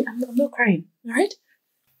 nothing. I'm not crying, alright?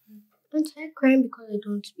 I'm tired crying because I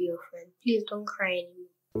don't want to be your friend. Please don't cry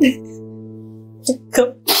anymore.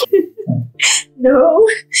 Come. No.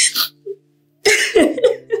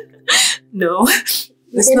 No.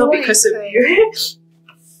 It's Then not why because are of you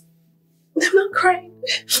you. I'm not crying.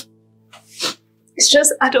 It's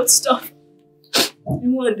just adult stuff.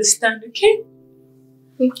 You won't understand, okay?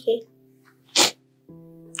 Okay.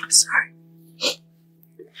 I'm sorry.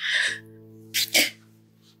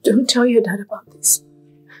 Don't tell your dad about this.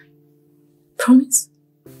 Promise?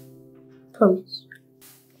 Promise.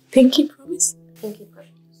 Pinky promise? Pinky promise.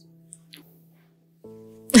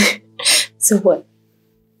 So what?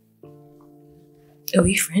 Are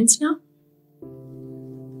we friends now?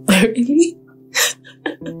 Really?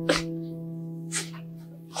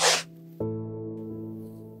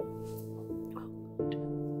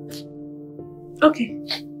 Okay.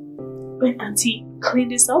 Let Auntie clean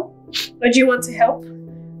this up. Or do you want to help?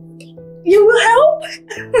 You will help?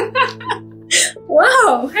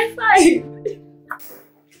 Wow, high five.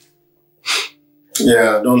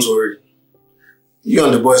 Yeah, don't worry. You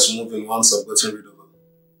and the boys will move in once I've gotten rid of them.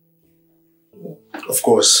 Of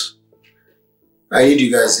course. I need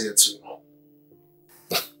you guys here too.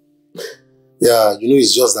 Yeah,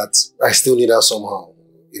 it's just that I still need her somehow.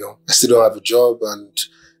 I still don't have a job and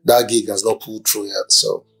that gig has not pulled through yet,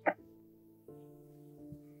 so.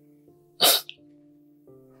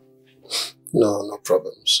 No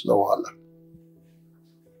problems. No wahala.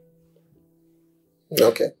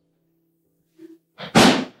 Okay.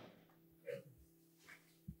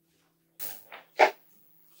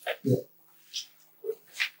 Yeah.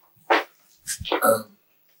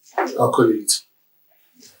 I'll call you later.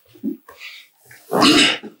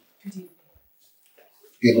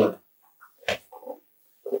 Good night.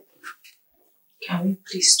 Can we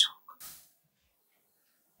please talk?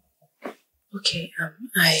 Okay,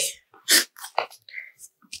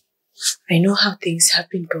 I know how things have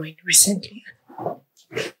been going recently.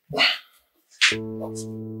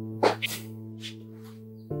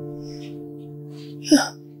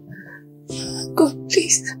 God,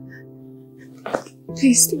 please.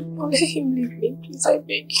 Please do not let him leave me. Please, I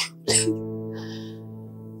beg you. Please.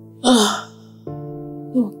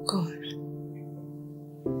 Oh, God.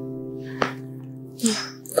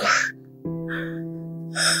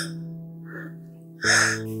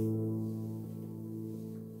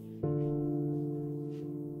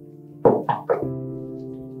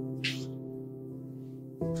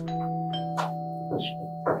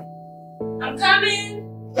 I'm coming.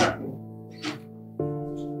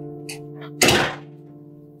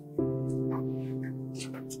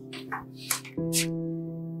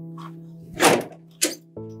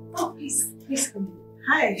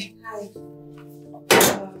 Hi. Hi.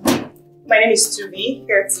 My name is Tubi,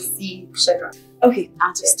 here to see Shedra. Okay,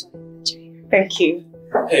 I'll just tell you that you're here. Thank you.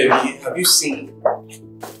 Hey, have you seen?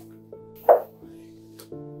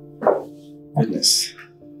 Goodness.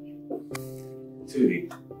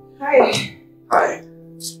 Tubi. Hi. Hi.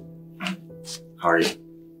 How are you?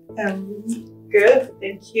 Good,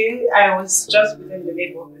 thank you. I was just within the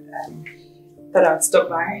neighborhood and thought I'd stop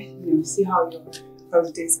by, see how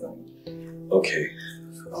the day's going. Okay.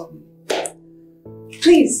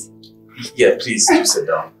 Please. Yeah, please do sit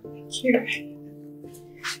down. Thank you.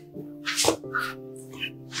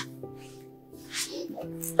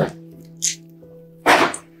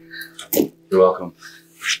 You're welcome.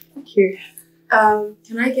 Thank you.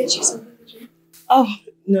 Can I get you something to drink? Oh,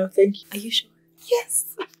 no, thank you. Are you sure?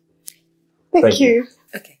 Yes. Thank you.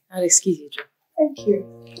 Okay, I'll excuse you, Joe. Thank you.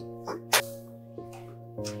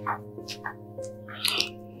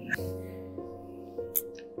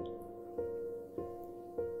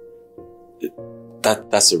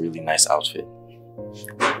 That's a really nice outfit.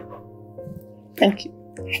 Thank you.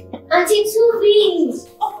 Auntie Tubi!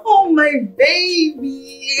 Oh, my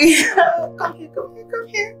baby! Come here.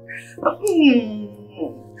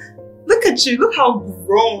 Look at you. Look how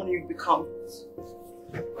grown you've become.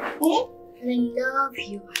 I love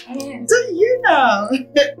your hair. Do you know?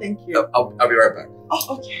 Thank you. I'll be right back.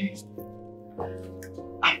 Oh, okay.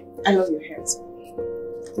 I love your hair too.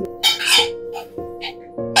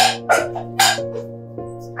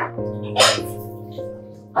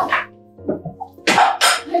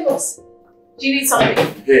 Hey, boss. Do you need something?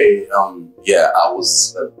 Hey, yeah, I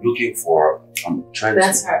was looking for. I'm trying to.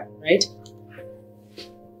 That's her, right?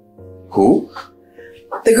 Who?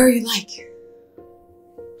 The girl you like.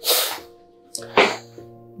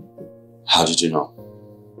 How did you know?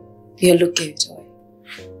 Your look gave it away.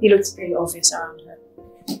 He looks pretty obvious around her.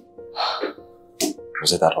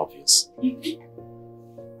 Was it that obvious?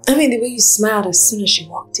 I mean, the way you smiled as soon as she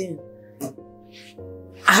walked in.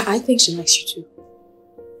 I think she likes you too.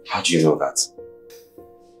 How do you know that?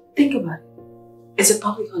 Think about it. It's a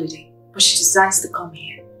public holiday, but she decides to come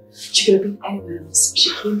here. She could have been anywhere else, but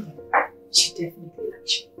she came here. She definitely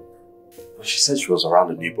likes you. Well, she said she was around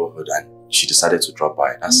the neighborhood and she decided to drop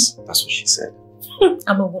by. That's what she said.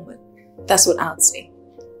 I'm a woman. That's what I'd say.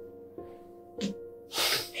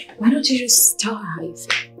 Why don't you just tell her how you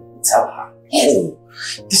feel? Tell her. Oh,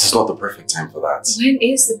 this is not the perfect time for that. When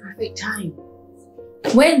is the perfect time?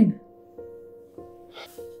 When?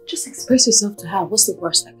 Just express yourself to her. What's the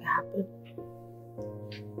worst that could happen?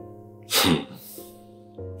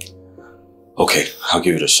 Okay, I'll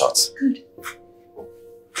give it a shot. Good.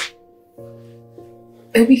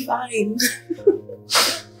 It'll be fine.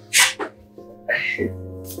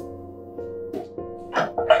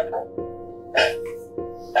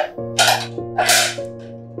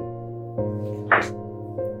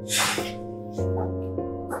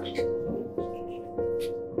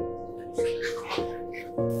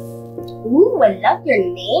 Ooh, I love your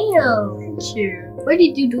nails. Thank you. Where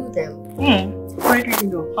did you do them? Where do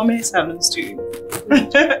you go? How many salons do you?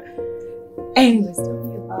 Anyways, tell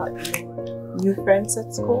me about your new friends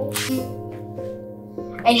at school.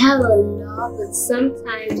 I have a lot, but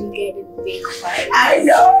sometimes you get a big fight. I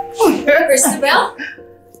know. Christabel,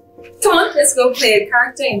 come on, let's go play a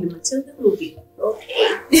character in the Matilda movie.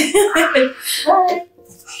 Okay. Bye.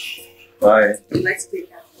 Bye. You like to play a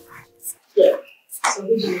character? Yeah. So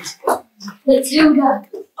who do you like to play? Matilda.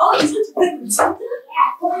 Oh, you want to play Matilda?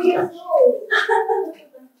 Yeah, 4 years old.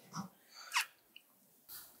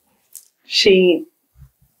 She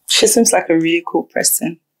seems like a really cool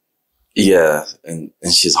person. Yeah, and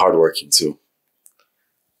she's hardworking too.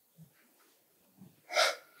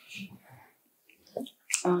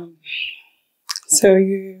 So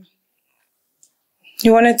you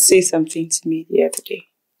wanted to say something to me the other day.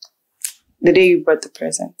 The day you brought the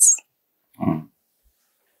presents.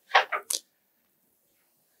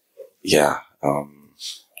 Yeah,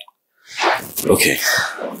 okay.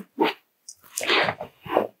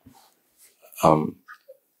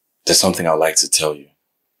 There's something I'd like to tell you.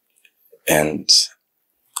 And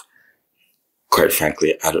quite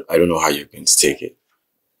frankly, I don't know how you're going to take it.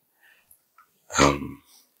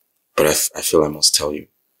 But I feel I must tell you.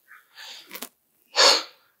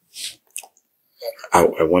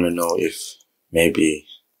 I want to know if maybe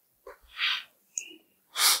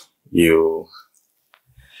you...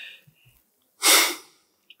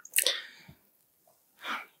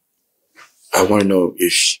 I want to know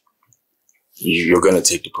if you're going to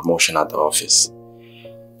take the promotion at the office.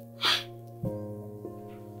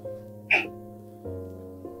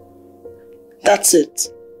 That's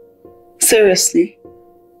it. Seriously.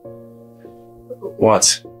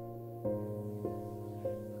 What?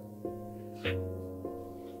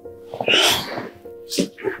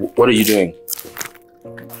 What are you doing?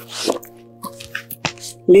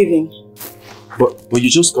 Leaving. But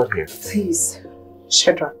you just got here. Please,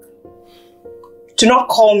 Shadrach. Do not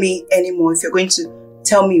call me anymore if you're going to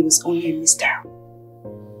tell me it was only a misstep.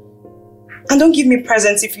 And don't give me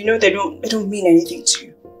presents if you know they don't mean anything to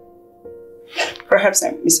you. Perhaps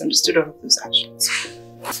I misunderstood all of those actions.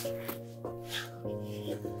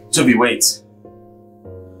 Toby, wait.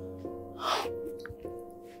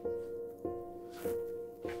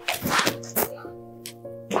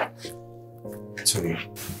 Toby.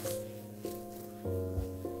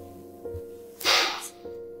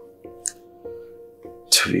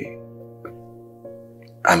 Toby.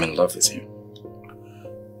 I'm in love with you.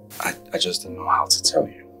 I just don't know how to tell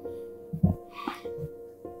you.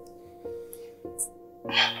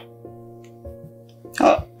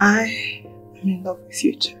 Oh, I am in love with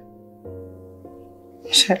you too.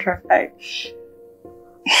 Shadrach, I've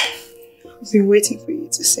been waiting for you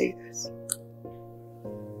to say this.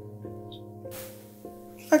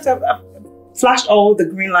 In fact, I've flashed all the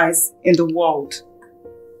green lights in the world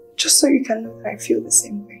just so you can know that I feel the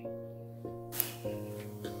same way.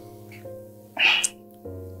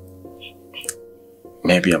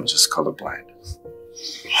 Maybe I'm just colorblind.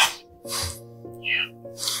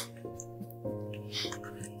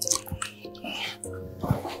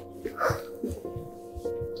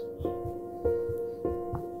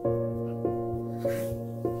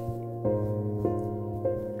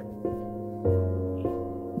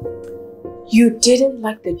 You didn't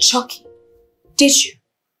like the jockey, did you?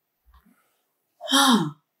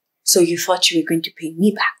 Ah, so you thought you were going to pay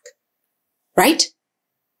me back, right?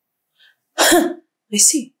 I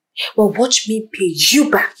see. Well, watch me pay you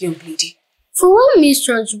back, young lady. For what, Miss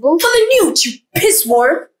Transbo? For the nude, you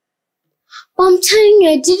pissworm! But I'm telling you,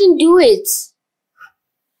 I didn't do it.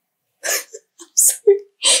 I'm sorry.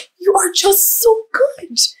 You are just so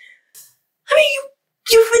good. I mean,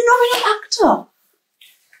 you're a phenomenal actor.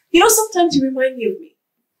 You know, sometimes you remind me of me.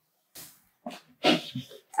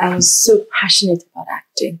 I was so passionate about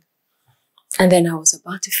acting. And then I was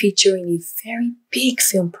about to feature in a very big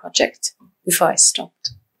film project before I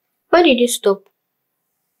stopped. Why did you stop?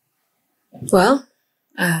 Well,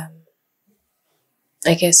 I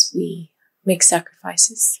guess we make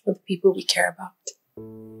sacrifices for the people we care about.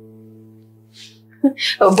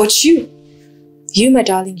 Oh, but you, my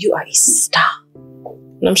darling, you are a star.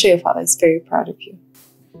 And I'm sure your father is very proud of you.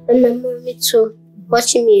 And my mommy too,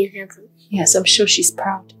 watching me in heaven. Yes, I'm sure she's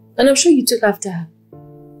proud. And I'm sure you took after her.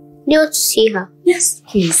 You want to see her? Yes,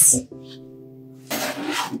 please.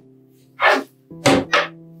 Let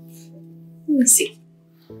me see.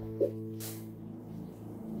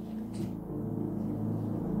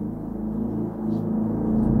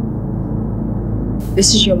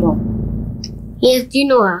 This is your mom. Yes, do you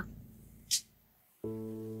know her?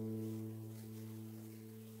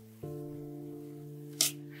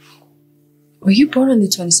 Were you born on the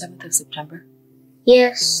 27th of September?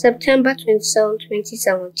 Yes, September 27,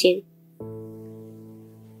 2017.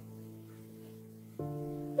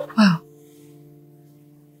 Wow.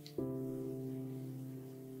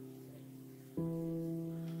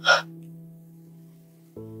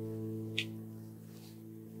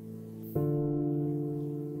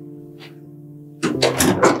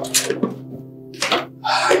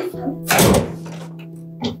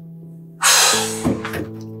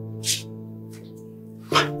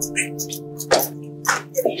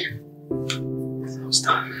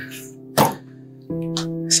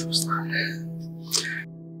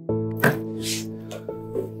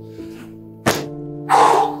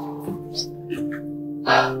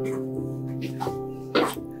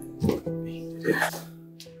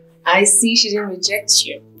 I see she didn't reject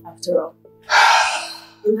you, after all.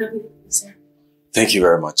 I'm happy with you, sir. Thank you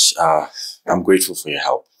very much. I'm grateful for your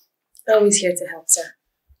help. Always here to help, sir.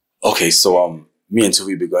 Okay, so me and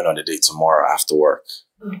Toby will be going on a date tomorrow after work.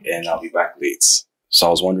 And I'll be back late. So I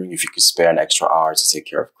was wondering if you could spare an extra hour to take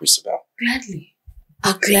care of Christabel. Gladly.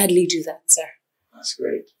 I'll gladly do that, sir. That's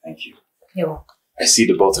great. Thank you. You're welcome. I see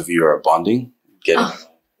the both of you are bonding.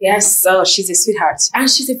 Yes, she's a sweetheart. And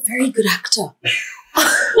she's a very good actor.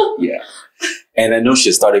 Yeah. And I know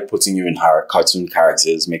she started putting you in her cartoon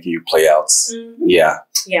characters, making you play out. Mm-hmm. Yeah.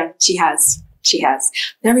 Yeah, she has. She has.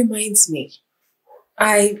 That reminds me.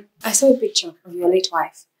 I saw a picture of your late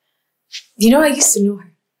wife. You know, I used to know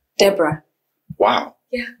her. Deborah. Wow.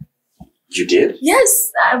 Yeah. You did?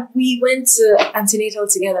 Yes. We went to antenatal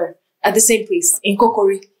together at the same place in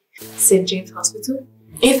Kokori, St. James Hospital.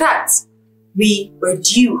 In fact, we were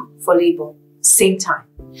due for labor same time.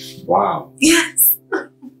 Wow. Yes.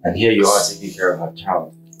 And here you are taking care of her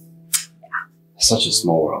child. Such a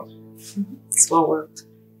small world. Small world.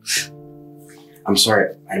 I'm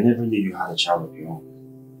sorry, I never knew you had a child of your own.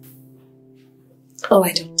 Oh,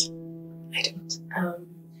 I don't.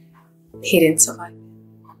 He didn't survive.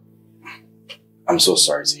 I'm so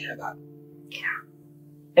sorry to hear that. Yeah.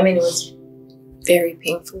 I mean, it was very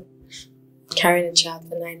painful. Carrying a child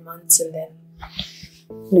for 9 months and then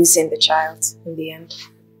losing the child in the end.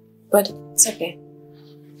 But it's okay.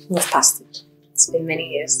 We've passed it. It's been many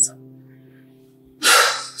years.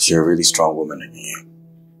 You're a really strong woman, Onyinye.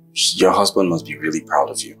 Your husband must be really proud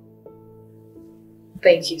of you.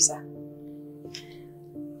 Thank you, sir.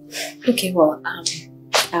 Okay, well,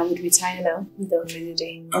 I would retire now. I'm done with the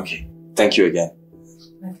day. Okay. Thank you again.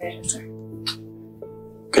 My pleasure, sir.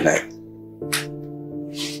 Good night.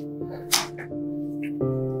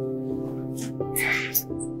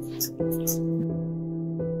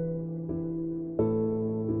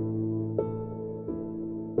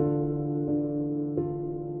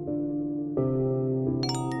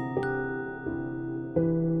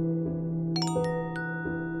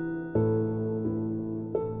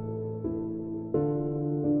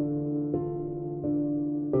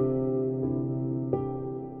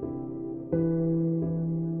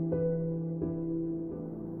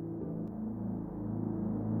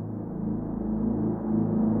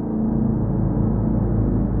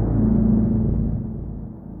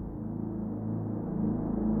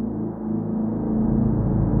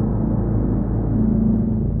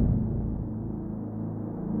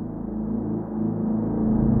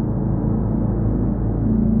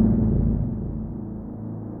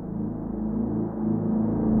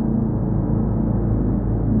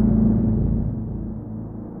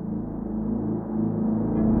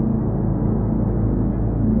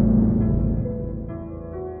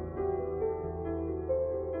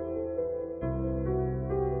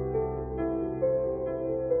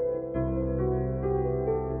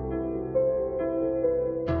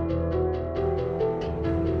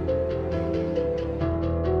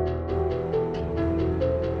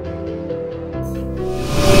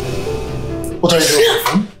 What are you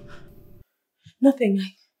doing? Nothing.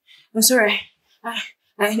 I'm sorry. I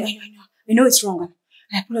know it's wrong.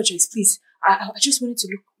 I apologize, please. I just wanted to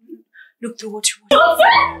look through what you want.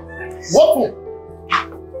 What for?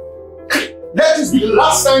 Let this be the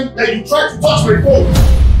last time that you try to touch my phone.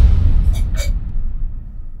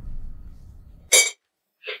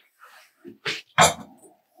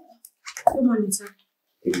 Good morning, sir.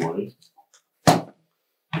 Good morning.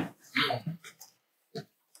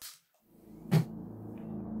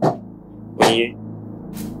 Onyinye.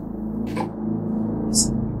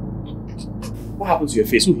 What happened to your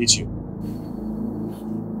face? Who hit you?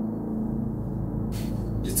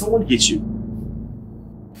 Did someone hit you?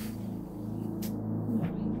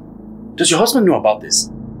 Does your husband know about this?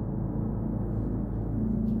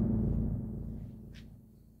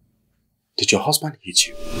 Did your husband hit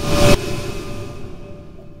you?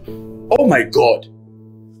 Oh my God!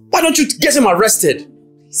 Why don't you get him arrested?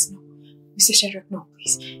 Please, no. Mr. Shadrach, no,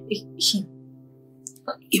 please.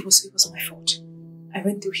 It was my fault. I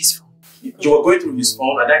went through his phone. You were going through his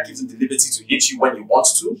phone and that gives him the liberty to hit you when he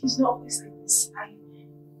wants to? He's not always like this.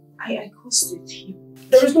 I caused it.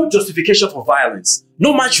 There is no justification for violence.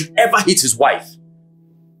 No man should ever hit his wife.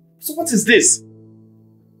 So what is this?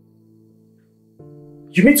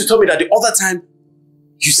 You mean to tell me that the other time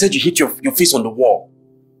you said you hit your face on the wall,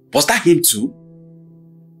 was that him too?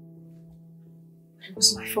 It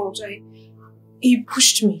was my fault. He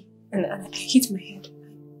pushed me and I hit my head.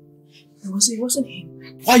 It wasn't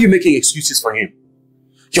him. Why are you making excuses for him?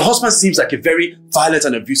 Your husband seems like a very violent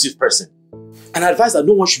and abusive person. And I advise that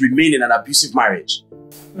no one should remain in an abusive marriage.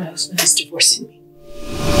 My husband is divorcing me.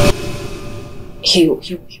 He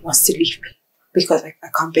wants to leave me because I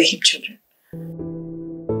can't bear him children.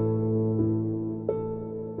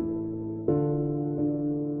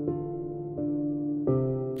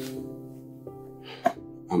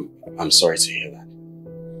 I'm sorry to hear that.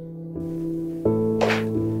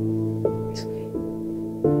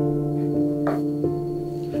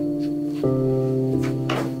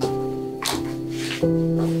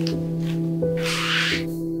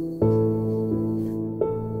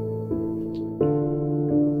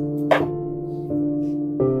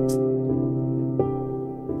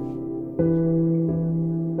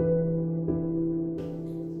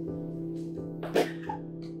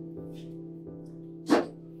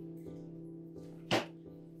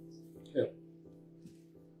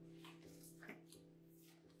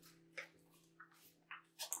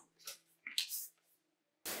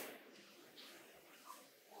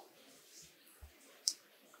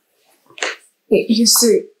 You're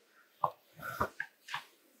still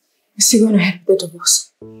going ahead with the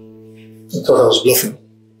divorce? I thought I was bluffing.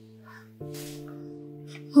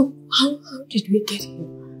 How did we get here?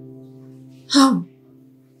 How?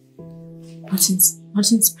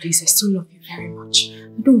 Martins, please, I still love you very much.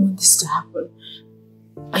 I don't want this to happen.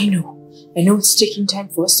 I know it's taking time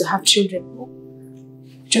for us to have children.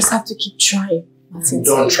 We just have to keep trying, Martins.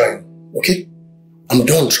 I'm done trying, okay? I'm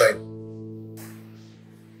done trying.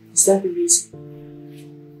 Is that the reason?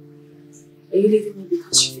 Are you leaving me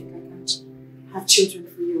because you think I can't have children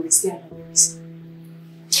for you, or is there another reason?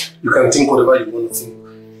 You can think whatever you want to think.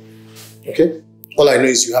 Okay? All I know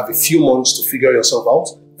is you have a few months to figure yourself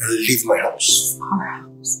out and leave my house. Our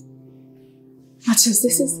house. Martins,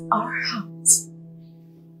 this is our house.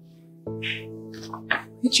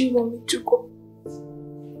 Where do you want me to go?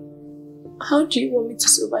 How do you want me to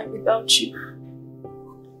survive without you?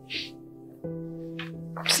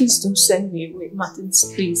 Please don't send me away, Martins,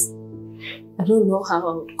 please. I don't know how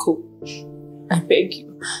I would cope. I beg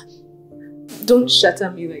you. Don't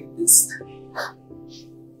shatter me like this.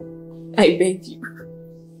 I beg you.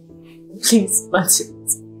 Please,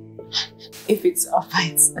 Martins. If it's our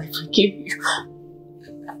fights, I forgive you.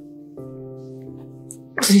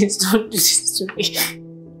 Please don't do this to me.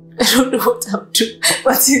 I don't know what I'll do,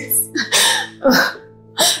 Martins.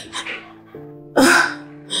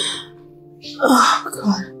 Oh,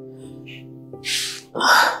 God.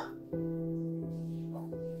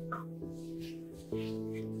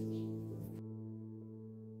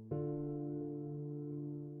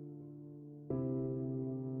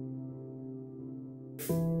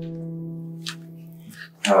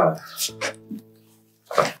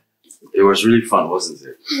 It was really fun, wasn't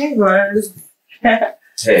it? It was.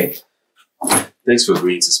 Hey, thanks for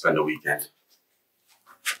agreeing to spend the weekend.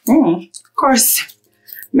 Of course.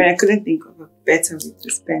 I mean, I couldn't think of a better way to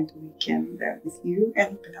spend the weekend than with you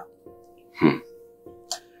and Bill.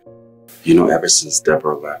 You know, ever since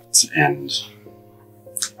Deborah left, and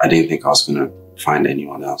I didn't think I was going to find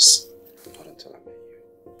anyone else. Not until I met you.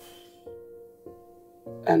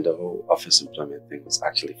 And the whole office employment thing was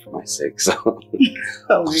actually for my sake, so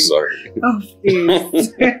Oh, I'm sorry. Oh,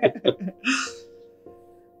 please.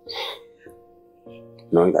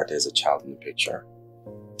 Knowing that there's a child in the picture,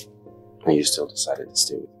 and you still decided to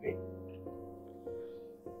stay with me,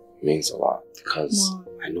 means a lot, because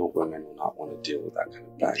I know women will not want to deal with that kind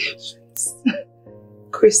of baggage.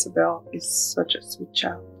 Christabel is such a sweet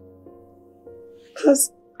child.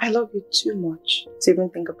 Plus, I love you too much to even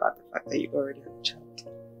think about the fact that you already have a child.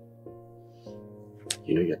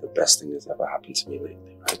 You know, you're the best thing that's ever happened to me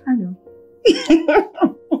lately, right? I know.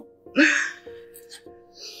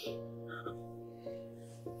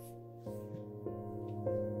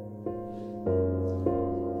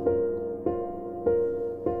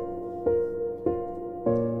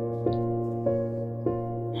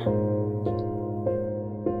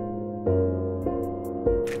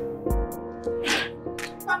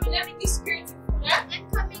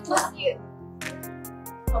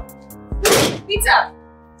 Peter!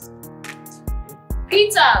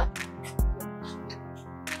 Peter!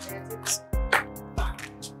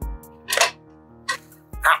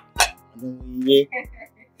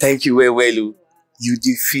 Thank you, well. You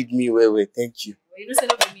did feed me well. Thank you. You don't say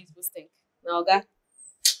no for me, it's boosting. Now, Oga?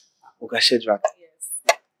 Oga Shedrack.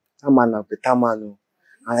 Yes. That man a better man.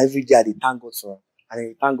 And every day I dey thank God for him. And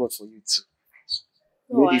I thank God for you too.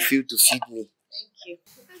 You really feel to feed me. Thank you.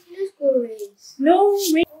 Let's go race. No,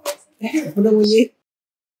 Onyinye,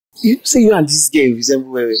 you say you and this girl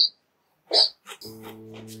resemble well.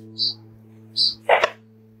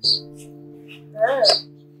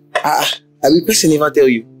 I will person never tell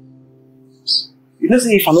you. You know,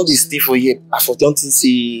 say if I know this stay for you, I for don't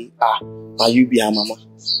say, now you be her mama.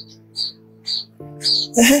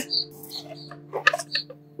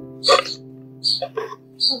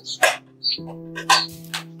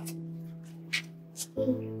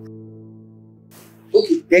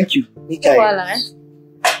 Okay, thank you. Let's go.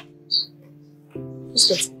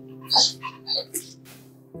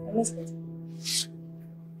 Let's go.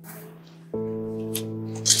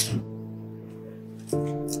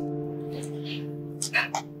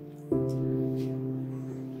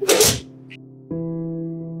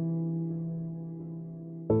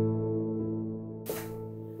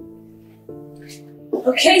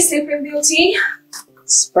 Okay, Sleeping Beauty.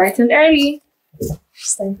 It's bright and early.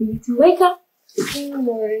 It's time for you to wake up. Good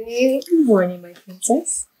morning. Good morning, my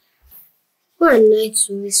princess. Why are nights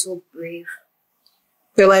always so brave?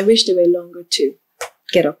 Well, I wish they were longer too.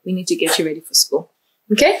 Get up. We need to get you ready for school.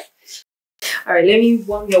 Okay? Alright, let me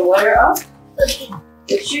warm your water up. Okay.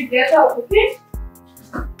 You should get up, okay?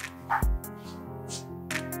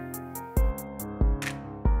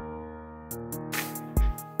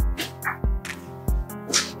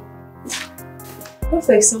 Looks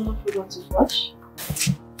like someone forgot to flush.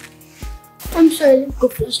 I'm sorry, let's go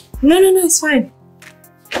flush. No, it's fine.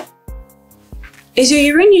 Is your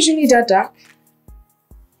urine usually that dark?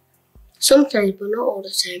 Sometimes, but not all the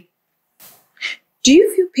time. Do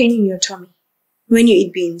you feel pain in your tummy when you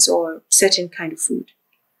eat beans or certain kind of food?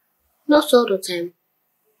 Not all the time.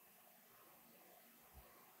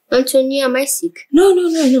 Antonia, am I sick? No,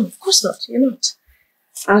 of course not. You're not.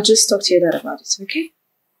 I'll just talk to your dad about it, okay?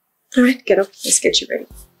 Alright, get up. Let's get you ready.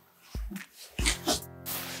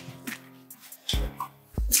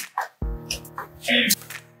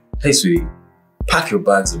 Hey, sweetie. Pack your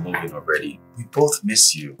bags and move in already. We both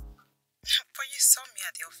miss you. But you saw me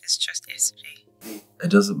at the office just yesterday. It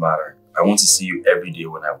doesn't matter. I want to see you every day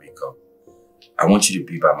when I wake up. I want you to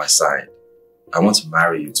be by my side. I want to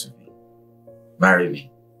marry you to me. Marry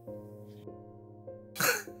me.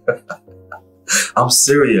 I'm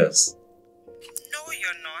serious. No,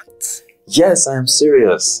 you're not. Yes, I am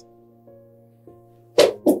serious.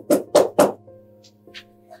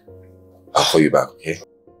 I'll call you back, okay?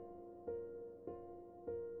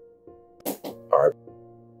 Alright.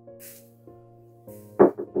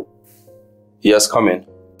 Yes, come in.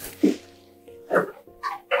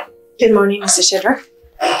 Good morning, Mr. Shadrach.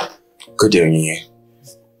 Good day, Onyinye.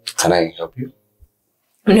 Can I help you?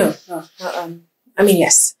 No. I mean,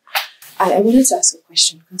 yes. I wanted to ask a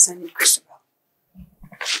question concerning Christabel.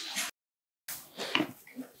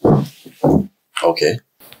 Okay.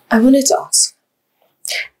 I wanted to ask,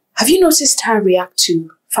 have you noticed her react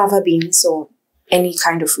to fava beans or any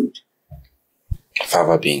kind of food?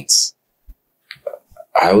 Fava beans.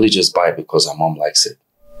 I only just buy it because her mom likes it.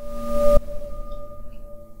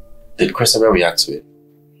 Did Christabel react to it?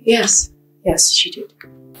 Yes, she did.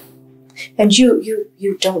 And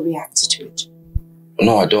you don't react to it?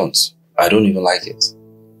 No, I don't. I don't even like it.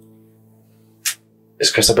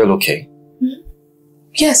 Is Christabel okay? Mm-hmm.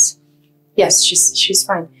 Yes, she's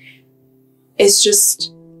fine. It's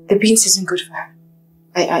just the beans isn't good for her.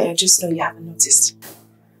 I just know you haven't noticed.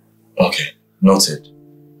 Okay, noted.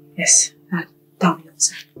 Yes, that'll be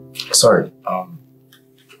noted. Sorry,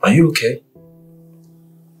 are you okay?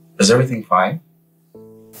 Is everything fine?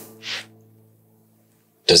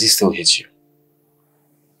 Does he still hit you?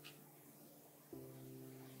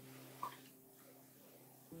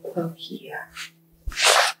 Oh,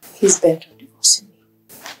 he's bent on divorcing me.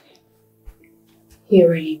 He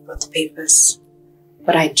already brought the papers,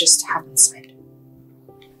 but I just haven't signed it.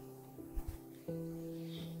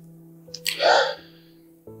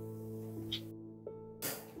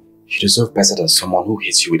 You deserve better than someone who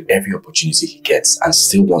hits you with every opportunity he gets and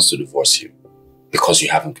still wants to divorce you because you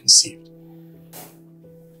haven't conceived.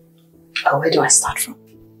 Oh, where do I start from?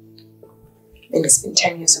 And it's been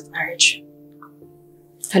 10 years of marriage.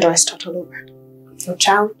 How do I start all over? No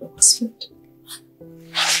child, no husband.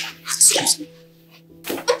 Excuse me.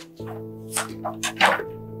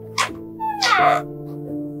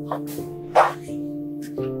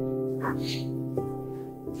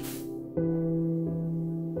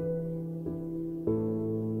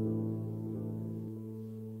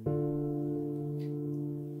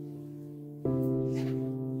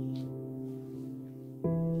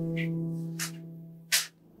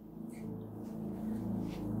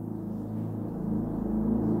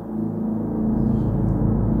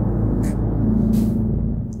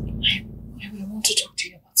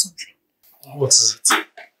 What is it?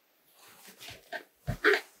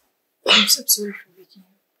 I'm so sorry for waking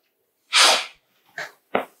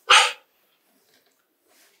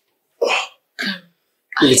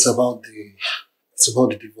you. It's about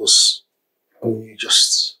the divorce. And you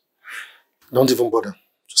just don't even bother.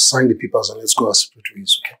 Just sign the papers and let's go our separate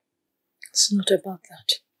ways, okay? It's not about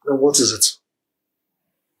that. Then what is it?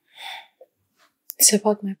 It's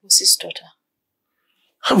about my boss's daughter.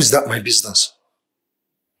 How is that my business?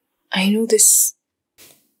 I know this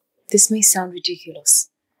may sound ridiculous,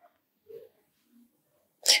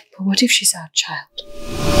 but what if she's our child?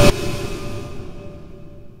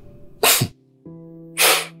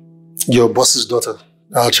 Your boss's daughter,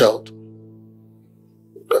 our child.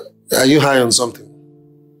 Are you high on something?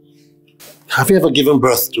 Have you ever given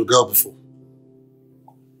birth to a girl before?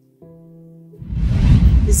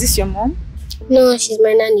 Is this your mom? No, she's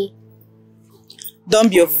my nanny. Don't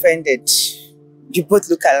be offended. You both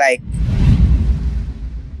look alike.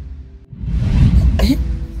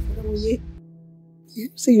 You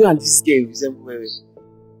say you and this girl resemble very well.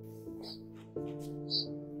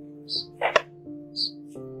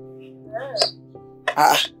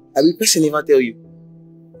 I will person never tell you.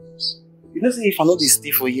 You know, say if I know this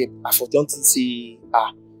stay for here, I for don't say,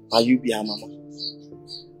 now you be her mama.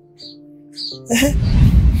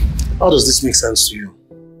 How does this make sense to you?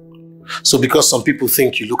 So because some people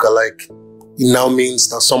think you look alike, it now means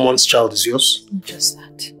that someone's child is yours? Not just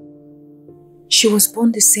that. She was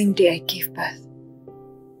born the same day I gave birth.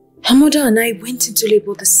 Her mother and I went into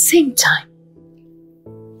labor the same time.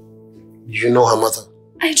 You know her mother?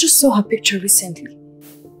 I just saw her picture recently.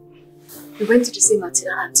 We went to the same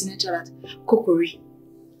antenatal at Kokori.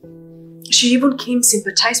 She even came to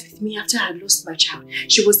sympathize with me after I had lost my child.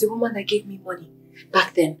 She was the woman that gave me money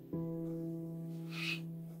back then.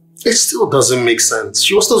 It still doesn't make sense.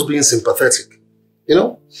 She was just being sympathetic, you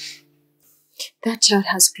know? That child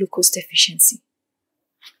has glucose deficiency,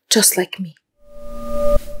 just like me.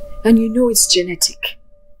 And you know it's genetic.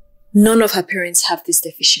 None of her parents have this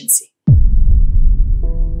deficiency.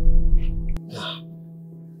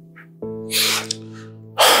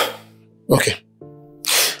 Okay.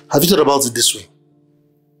 Have you thought about it this way?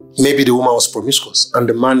 Maybe the woman was promiscuous and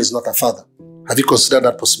the man is not her father. Have you considered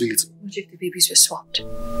that possibility? What if the babies were swapped?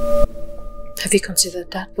 Have you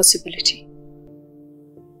considered that possibility?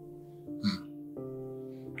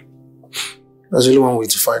 There's only one way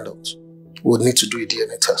to find out. We would need to do a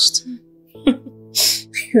DNA test.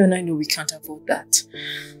 You and I know we can't afford that.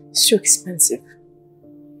 It's too expensive.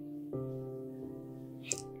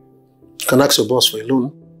 You can ask your boss for a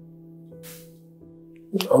loan.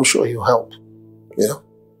 I'm sure he'll help, you know?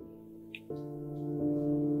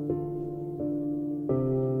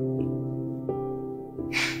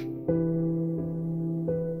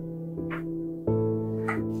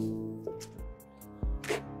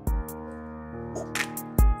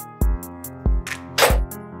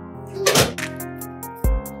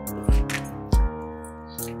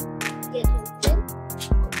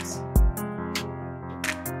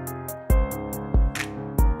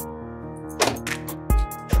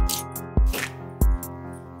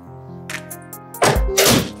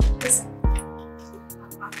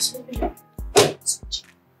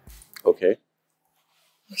 Okay.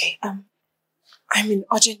 Okay, I'm in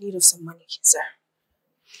urgent need of some money, sir.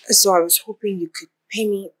 So I was hoping you could pay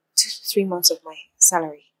me 2 to 3 months of my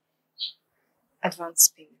salary.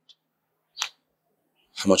 Advance payment.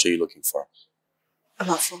 How much are you looking for?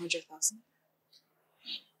 About 400,000.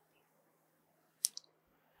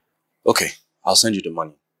 Okay, I'll send you the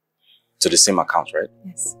money. To the same account, right?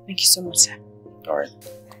 Yes. Thank you so much, sir. All right.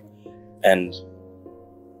 And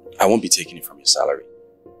I won't be taking it from your salary.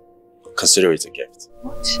 Consider it a gift.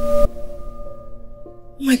 What? Oh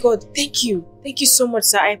my God, thank you. Thank you so much,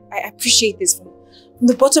 sir. I appreciate this from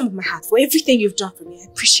the bottom of my heart for everything you've done for me.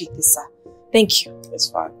 I appreciate this, sir. Thank you. It's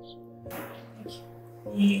fine. Thank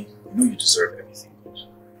you. You know you deserve everything good.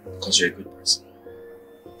 Because you're a good person.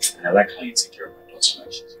 And I like how you take care of my daughter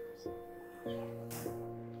like she's yours.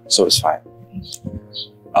 So it's fine.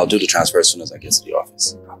 I'll do the transfer as soon as I get to the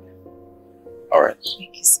office. No problem. All right.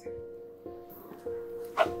 Thank you, sir.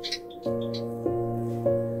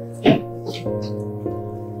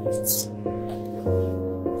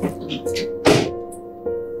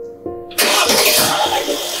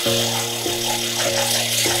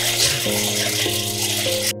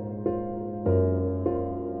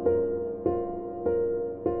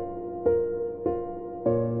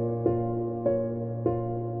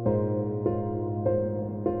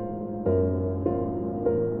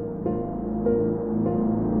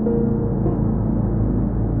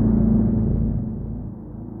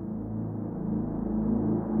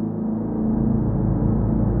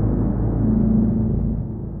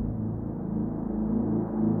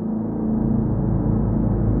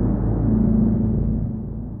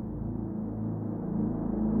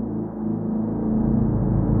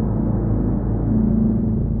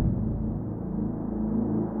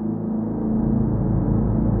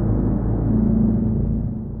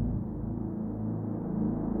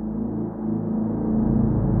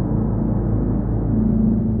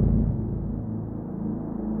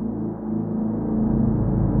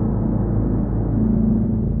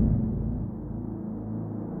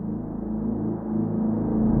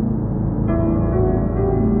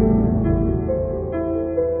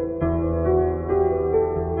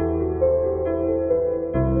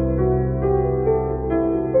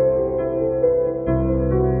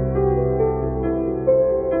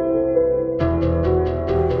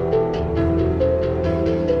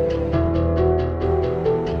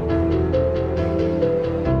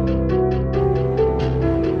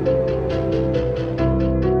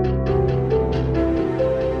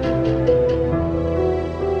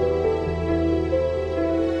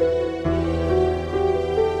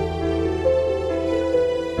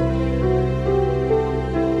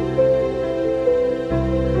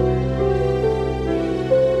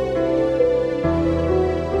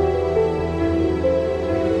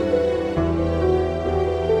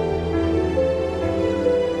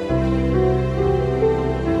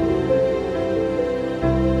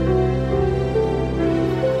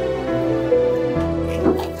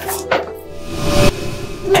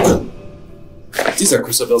 These are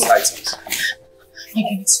Christabel's items. I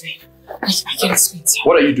can explain. I can explain, sir.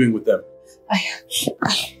 What are you doing with them? I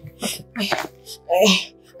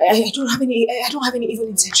don't have any. I don't have any evil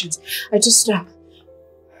intentions. I just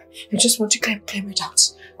want to claim it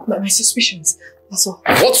out. My suspicions. That's all.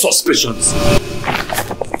 What suspicions?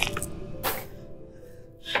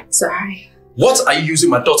 Sorry. What are you using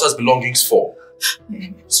my daughter's belongings for?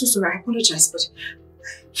 I'm so sorry. I apologize, but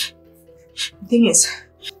the thing is,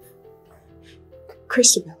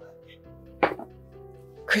 Christabel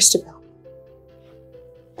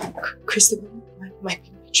might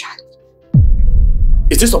be my child.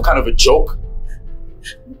 Is this some kind of a joke?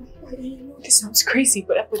 I know this sounds crazy,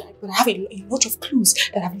 but I have a lot of clues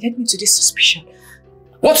that have led me to this suspicion.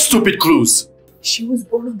 What stupid clues? She was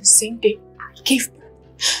born on the same day I gave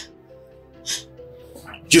birth.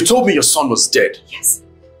 You told me your son was dead. Yes.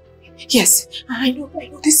 Yes, I know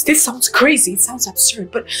this sounds crazy, it sounds absurd,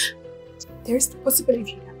 but there is the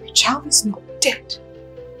possibility that my child is not dead.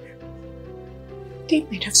 They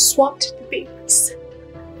might have swapped the babies.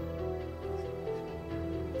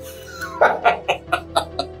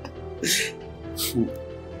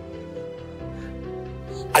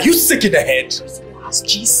 Are you sick in the head? Christabel has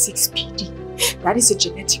G6PD. That is a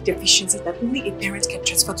genetic deficiency that only a parent can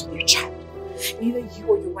transfer to their child. Neither you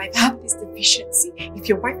or your wife have this deficiency. If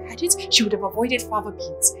your wife had it, she would have avoided fava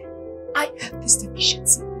beans. I have this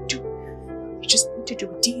deficiency. You just need to do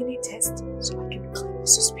a DNA test so I can clear your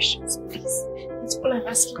suspicions, please. That's all I'm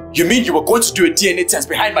asking. You mean you were going to do a DNA test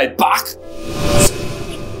behind my back?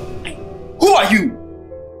 Who are you?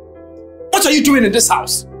 What are you doing in this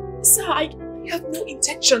house? Sir, I have no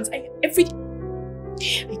intentions. I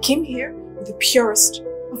came here with the purest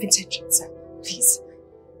of intentions, sir. Please.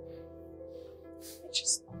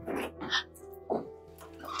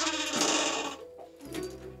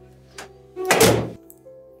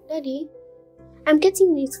 Daddy, I'm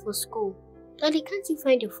getting late for school. Daddy, can't you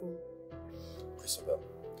find your phone? Christabel,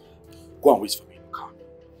 go and wait for me in the car.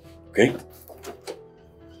 Okay?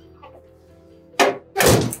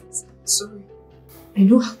 Sorry. I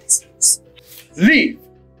know how this is. Leave!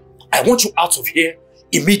 I want you out of here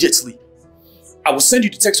immediately. I will send you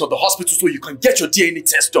the text of the hospital so you can get your DNA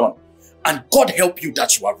test done. And God help you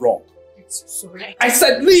that you are wrong. I'm so sorry. I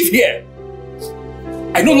said leave here!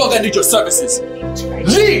 I no longer need your services.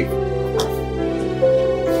 Leave!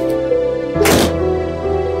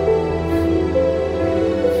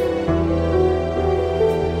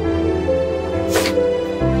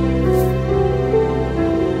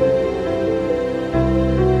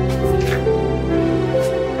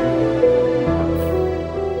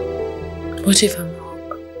 What if I'm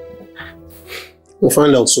wrong? We'll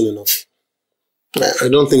find out soon enough. I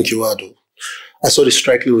don't think you are, though. I saw the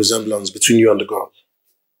striking resemblance between you and the girl.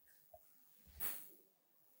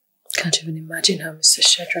 Can't even imagine how Mr.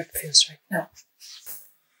 Shadrach feels right now.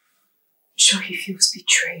 I'm sure he feels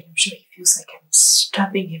betrayed. I'm sure he feels like I'm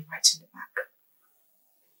stabbing him right in the back.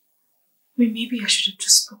 I mean, maybe I should have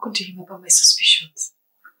just spoken to him about my suspicions.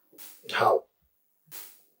 How?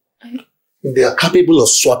 They are capable of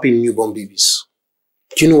swapping newborn babies.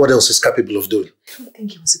 Do you know what else he's capable of doing? I don't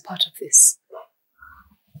think he was a part of this.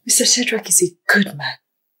 Mr. Shadrach is a good man.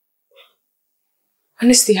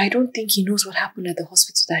 Honestly, I don't think he knows what happened at the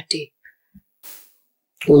hospital that day.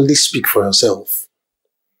 Only speak for yourself.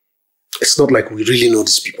 It's not like we really know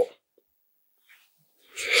these people.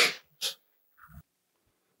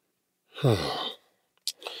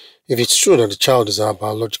 If it's true that the child is our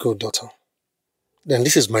biological daughter, then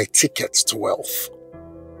this is my ticket to wealth.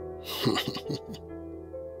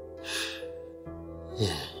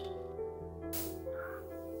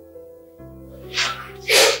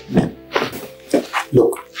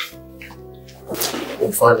 Look,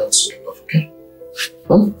 we'll find out soon enough, okay?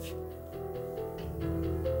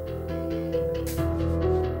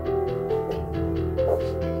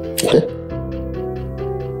 Okay?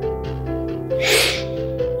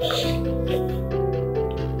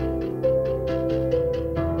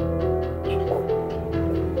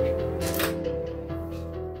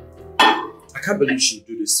 I can't believe she would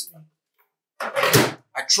do this to me.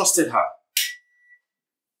 I trusted her.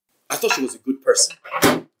 I thought she was a good person.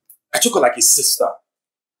 I took her like a sister.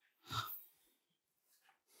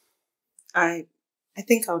 I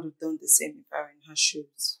think I would have done the same if I were in her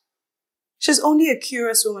shoes. She's only a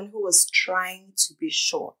curious woman who was trying to be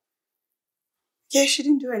sure. Yeah, she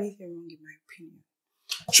didn't do anything wrong in my opinion.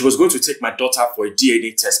 She was going to take my daughter for a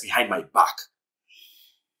DNA test behind my back.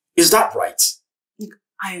 Is that right? Look,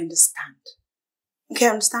 I understand. Okay,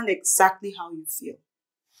 I understand exactly how you feel.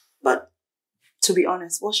 But to be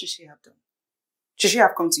honest, what should she have done? Should she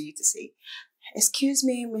have come to you to say, Excuse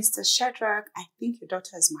me, Mr. Shadrach, I think your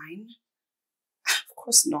daughter is mine. Of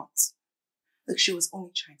course not. Look, she was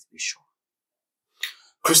only trying to be sure.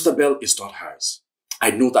 Christabel is not hers.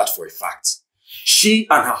 I know that for a fact. She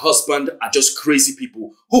and her husband are just crazy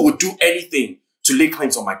people who would do anything to lay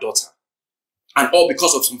claims on my daughter. And all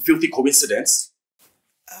because of some filthy coincidence.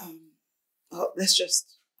 Well, let's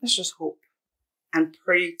just hope and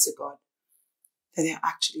pray to God that they're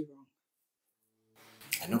actually wrong.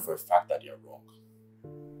 I know for a fact that you're wrong.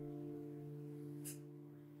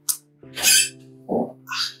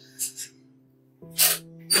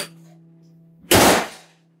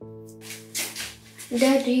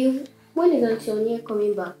 Daddy, when is Auntie Onyinye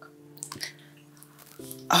coming back?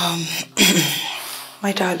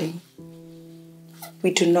 My darling,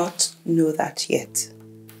 we do not know that yet.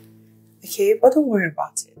 Okay, but don't worry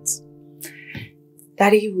about it.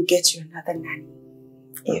 Daddy will get you another nanny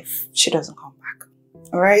if she doesn't come back.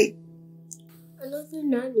 Alright? Another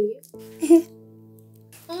nanny?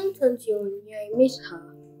 Aunt Auntie Onyinye, I miss her.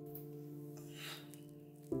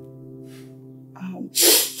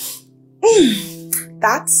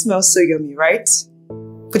 That smells so yummy, right?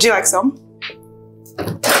 Would you like some?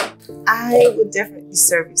 I would definitely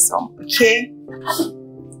serve you some, okay?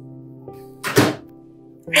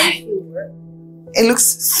 Thank you. It looks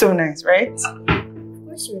so nice, right? Of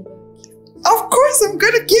course you're going to give me. Of course I'm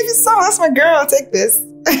going to give you some. That's my girl. I'll take this.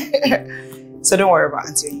 So don't worry about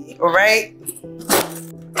Auntie Onyinye, alright?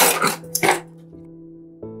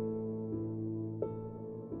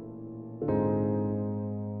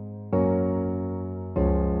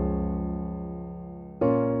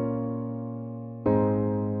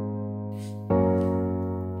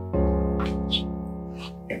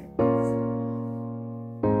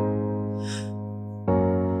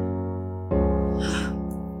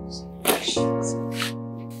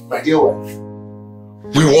 My dear wife,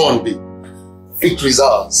 we won, babe. Victory's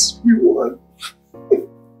ours. We won.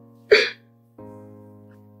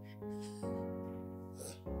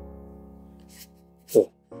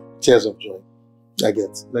 Oh, tears of joy. I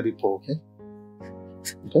get. Let it pour, okay?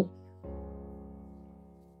 Okay?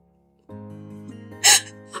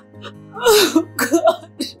 Oh, God.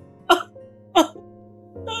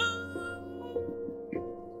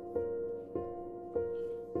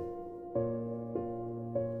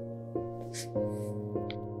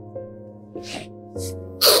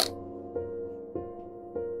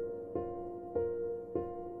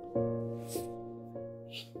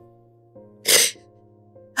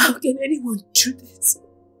 How can anyone do this?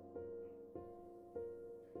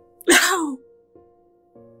 How?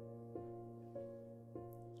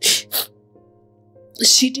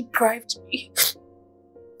 She deprived me.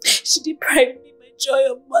 She deprived me of my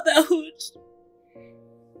joy of motherhood.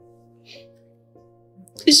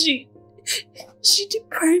 She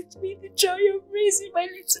deprived me of the joy of raising my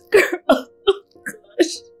little girl. Oh,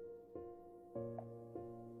 gosh.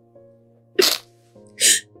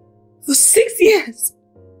 For 6 years.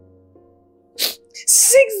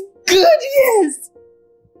 6 good years.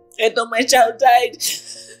 I thought my child died.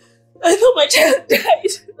 I thought my child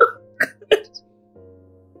died. Oh, God.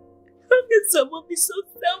 How can someone be so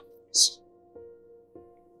selfish?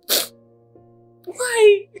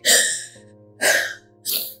 Why?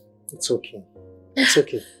 It's okay. It's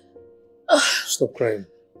okay. Stop crying.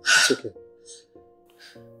 It's okay.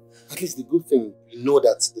 At least the good thing, we know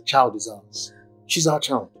that the child is ours. She's our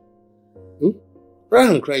child.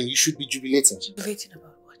 Rather than crying, you should be jubilating. Jubilating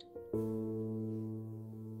about what?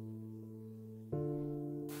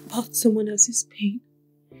 About someone else's pain?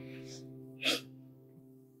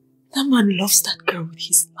 That man loves that girl with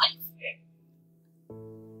his life.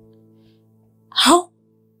 How?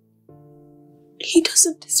 He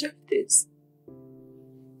doesn't deserve this.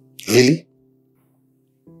 Really?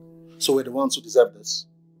 So we're the ones who deserve this?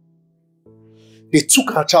 They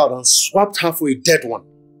took our child and swapped her for a dead one.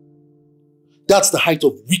 That's the height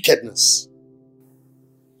of wickedness.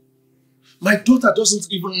 My daughter doesn't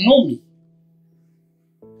even know me.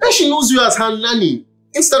 And she knows you as her nanny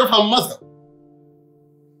instead of her mother.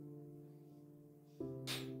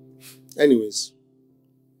 Anyways,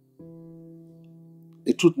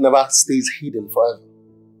 the truth never stays hidden forever.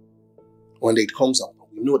 One day it comes out,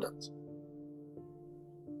 we know that.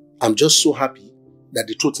 I'm just so happy that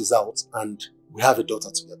the truth is out and we have a daughter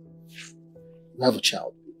together. We have a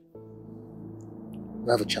child. We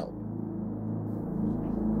have a child.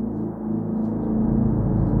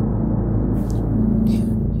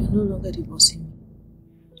 You're no longer divorcing me.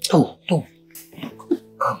 Oh, no.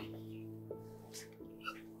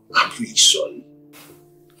 I'm really sorry.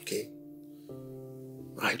 Okay?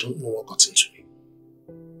 I don't know what got into me.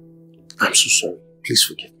 I'm so sorry. Please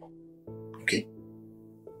forgive me. Okay?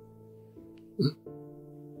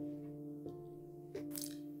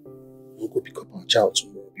 We'll go pick up our child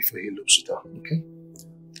tomorrow before he elopes with her, okay?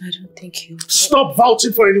 I don't think he'll... Stop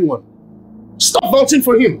vouching for anyone! Stop vouching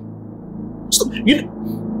for him! Stop, you know...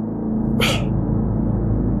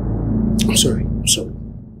 I'm sorry. I'm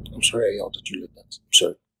sorry I yelled at you like that. I'm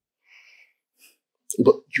sorry.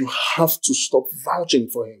 But you have to stop vouching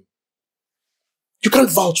for him. You can't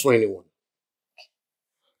vouch for anyone.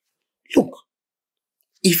 Look,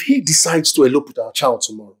 if he decides to elope with our child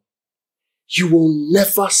tomorrow, you will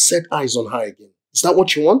never set eyes on her again. Is that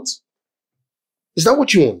what you want? Is that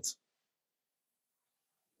what you want?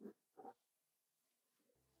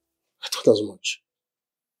 I thought as much.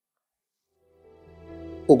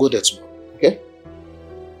 We'll go there tomorrow, okay?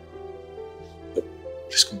 Look,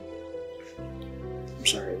 please come. I'm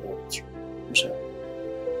sorry I yelled you. I'm sorry.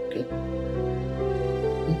 Okay?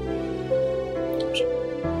 I'm sorry.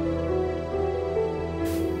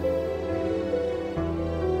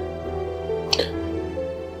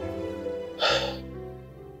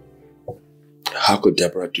 How could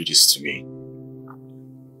Deborah do this to me?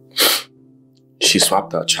 She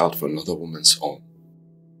swapped our child for another woman's own.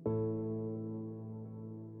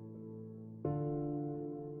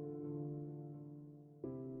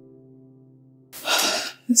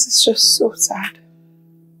 This is just so sad.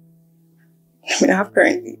 I mean,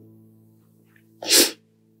 apparently,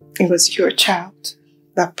 it was your child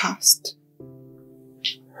that passed.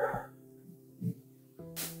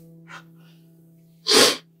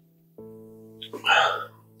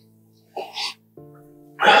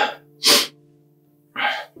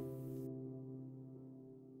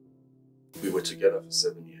 We were together for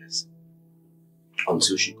 7 years,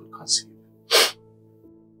 until she could conceive.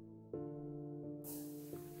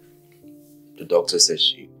 The doctor said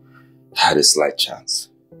she had a slight chance.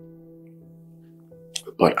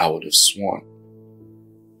 But I would have sworn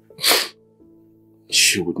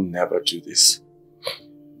she would never do this.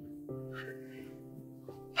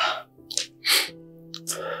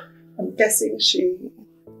 I'm guessing she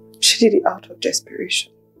did it out of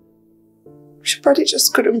desperation. She probably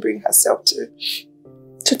just couldn't bring herself to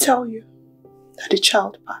tell you that the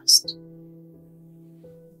child passed.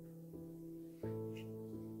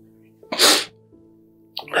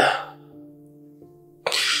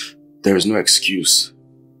 There is no excuse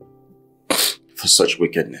for such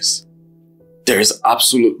wickedness. There is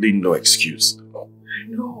absolutely no excuse. I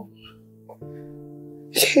know.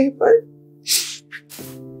 Okay, but...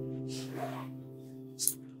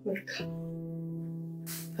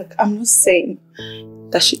 Look, I'm not saying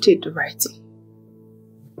that she did the right thing.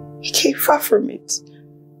 Okay, far from it.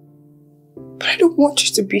 But I don't want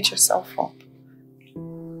you to beat yourself up.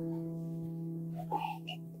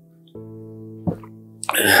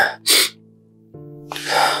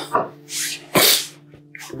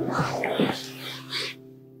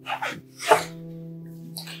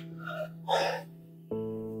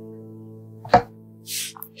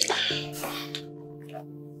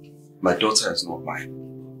 My daughter is not mine.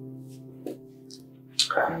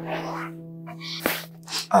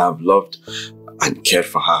 I have loved and cared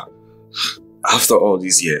for her after all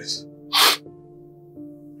these years.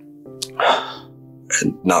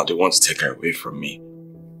 And now they want to take her away from me.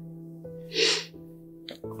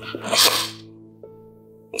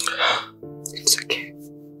 It's okay.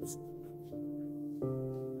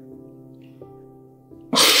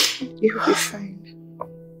 You'll be fine.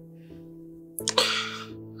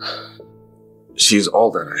 She's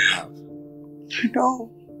all that I have. I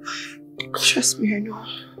know. Trust me, I know.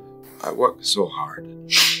 I worked so hard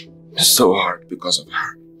because of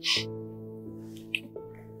her.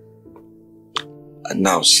 And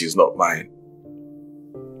now she's not mine.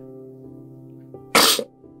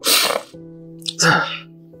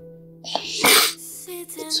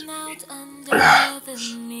 Sitting out under the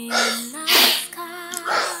midnight sky,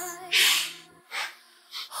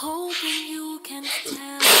 hoping you can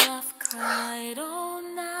tell I've cried all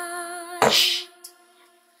night.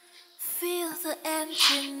 Feel the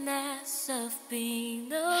emptiness of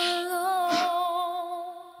being alone.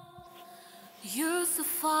 You're so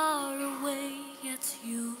far away, yet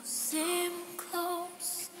you seem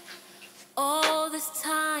close. All this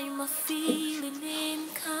time I'm feeling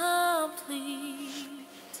incomplete.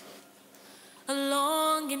 A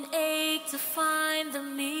longing ache to find the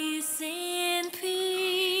missing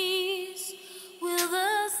piece. Will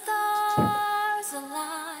the stars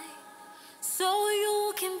align so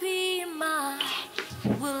you can be mine?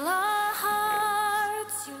 Will our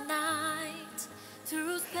hearts unite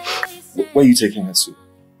through space? Where are you taking her to?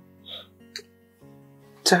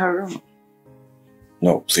 To her room.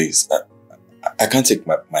 No, please. I can't take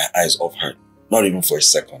my eyes off her. Not even for a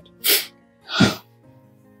second.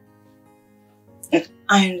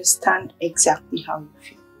 I understand exactly how you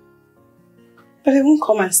feel. But I won't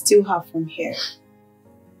come and steal her from here.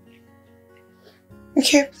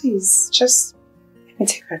 Okay, please, just let me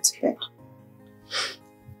take her to bed.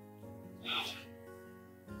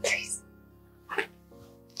 Please.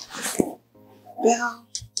 Belle.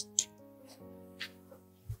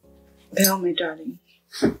 Belle, my darling.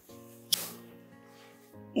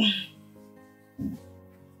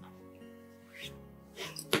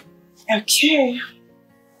 Okay.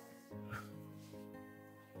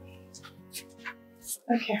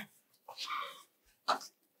 Okay.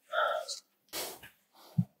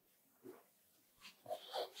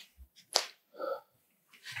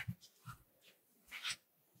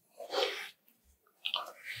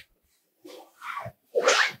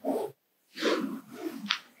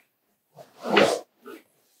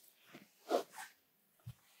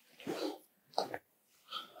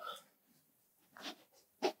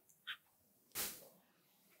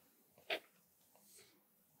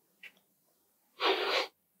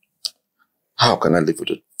 How can I live with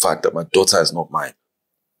the fact that my daughter is not mine?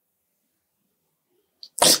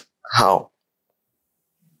 How?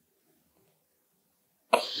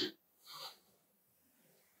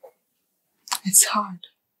 It's hard.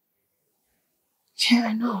 Yeah,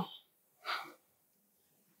 I know.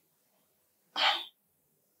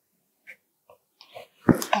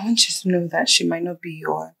 I want you to know that she might not be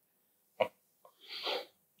your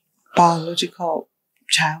biological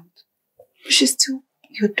child, but she's still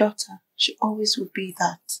your daughter. She always will be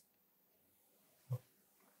that.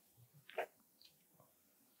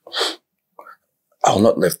 I'll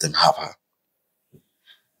not let them have her.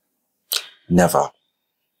 Never.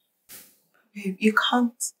 Babe, you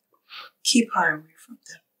can't keep her away from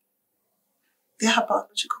them. They're her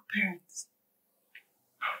biological parents.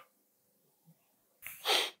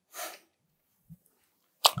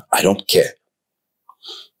 I don't care.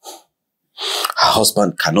 Her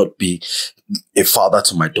husband cannot be a father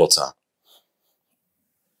to my daughter.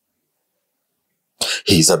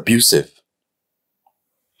 He's abusive.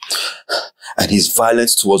 And he's violent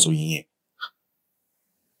towards Onyinye.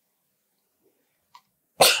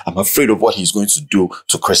 I'm afraid of what he's going to do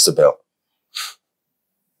to Christabel.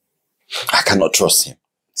 I cannot trust him.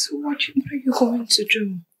 So what are you going to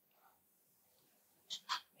do?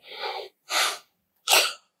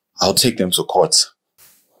 I'll take them to court.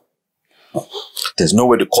 There's no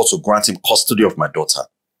way the court will grant him custody of my daughter.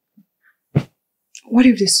 What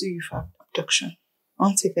if they sue you for abduction?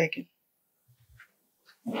 Aren't they begging?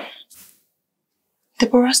 The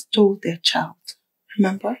Deborah stole their child,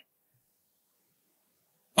 remember?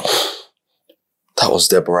 That was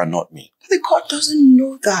Deborah, not me. But the court doesn't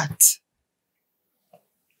know that.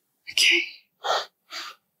 Okay?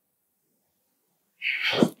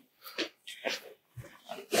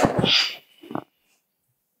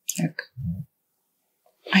 Look,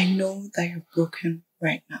 I know that you're broken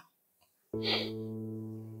right now.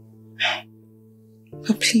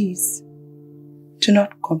 But please, do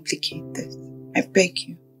not complicate this. I beg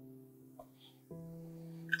you.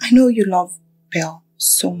 I know you love Belle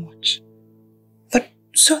so much. But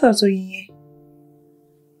so does Onyinye.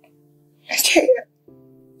 Okay?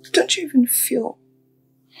 Don't you even feel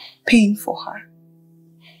pain for her?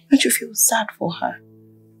 Don't you feel sad for her?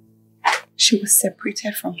 She was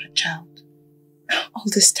separated from her child all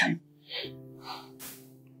this time.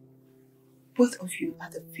 Both of you are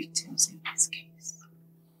the victims in this case.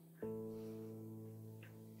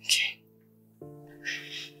 Okay.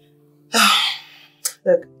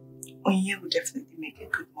 Look, Onyinye will definitely make a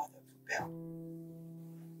good mother for Belle.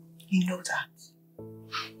 You know that.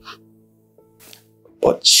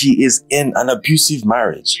 But she is in an abusive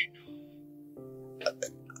marriage.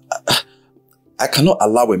 I cannot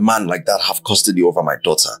allow a man like that have custody over my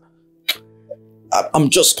daughter. I'm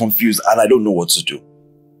just confused and I don't know what to do.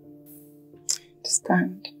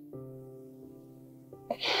 Understand.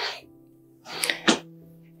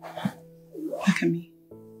 Look at me.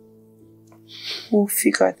 We'll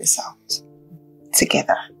figure this out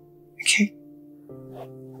together, okay?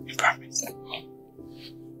 I promise.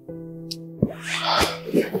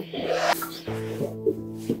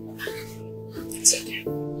 It's okay.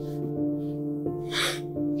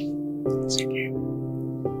 It's okay.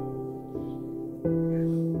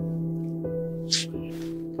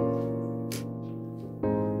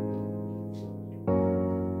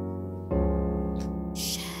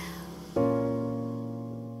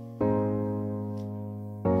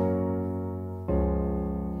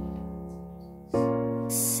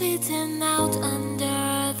 Sitting out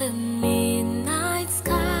under the midnight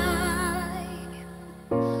sky,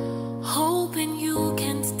 hoping you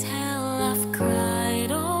can't tell I've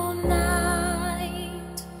cried all night.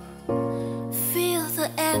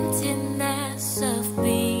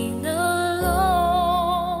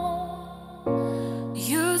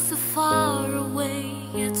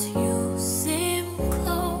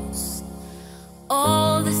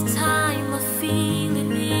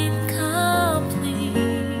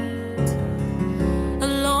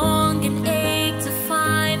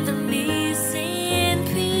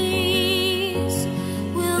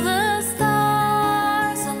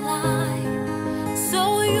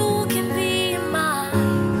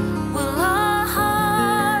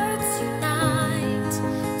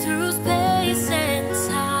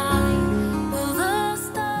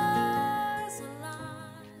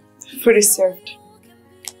 Food is served.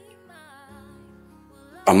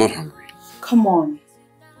 I'm not hungry. Come on.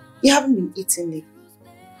 You haven't been eating lately.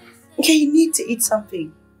 Okay, you need to eat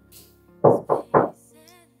something.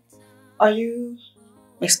 Are you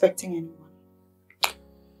expecting anyone?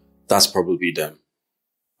 That's probably them.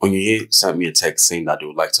 Onyinye sent me a text saying that they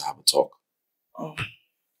would like to have a talk. Oh.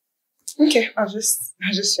 Okay, I'll just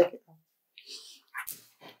check it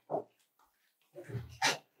out.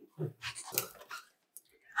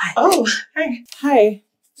 Hi. Oh, hi. Hi.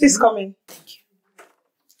 Please come in. Thank you.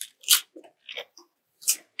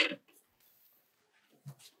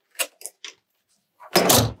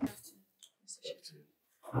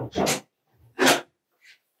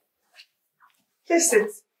 Please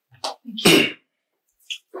sit. Thank you.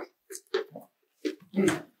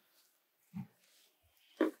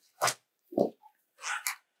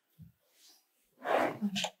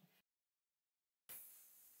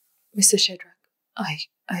 Mr. Shedrack, I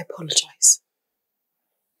apologize.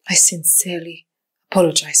 I sincerely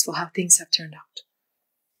apologize for how things have turned out.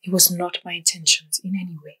 It was not my intentions in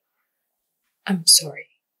any way. I'm sorry.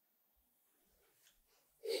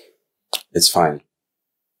 It's fine.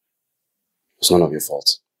 It's none of your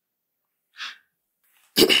fault.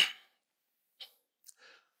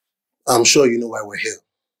 I'm sure you know why we're here,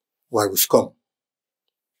 why we've come.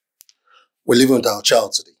 We're living with our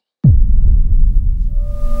child today.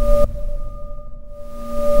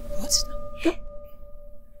 What?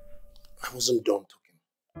 I wasn't done talking.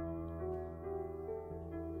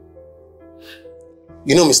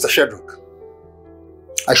 You know, Mr. Shedrack,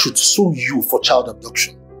 I should sue you for child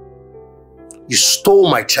abduction. You stole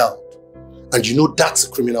my child, and you know that's a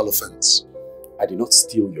criminal offense. I did not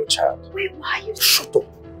steal your child. Wait, why are you... Shut up.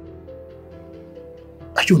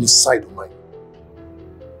 Are you on his side or mine?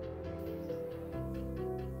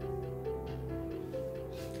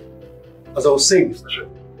 As I was saying, Mr.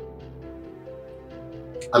 Shedrack,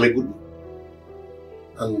 I'm a good man,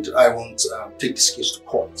 and I won't take this case to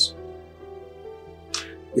court.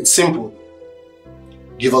 It's simple.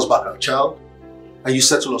 Give us back our child, and you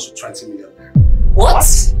settle us with 20 million.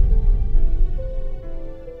 What?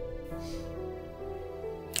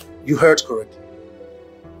 You heard correctly.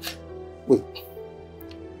 Wait.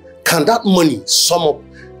 Can that money sum up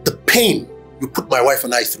the pain you put my wife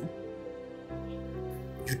and I through?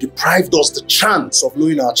 You deprived us the chance of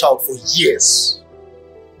knowing our child for years.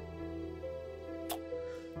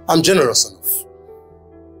 I'm generous enough.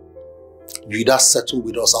 You either settle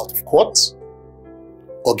with us out of court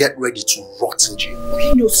or get ready to rot in jail.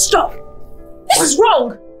 Okay, no, stop! This is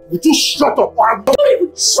wrong! Would you shut up or I'm... Don't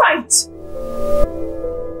even try it!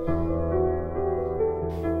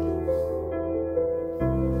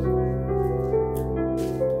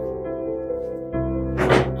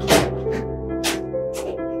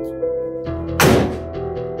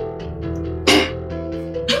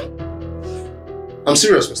 I'm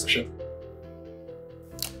serious, Mr. Chef.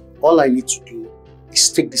 All I need to do is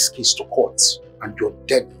take this case to court and you're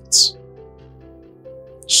dead meat.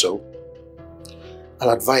 So,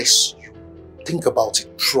 I'll advise you, think about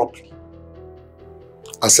it properly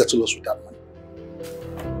and settle us with that money.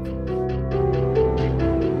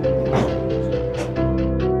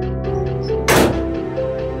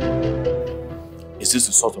 Is this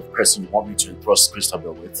the sort of person you want me to entrust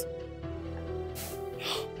Christabel with?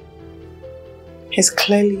 He's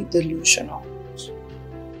clearly delusional.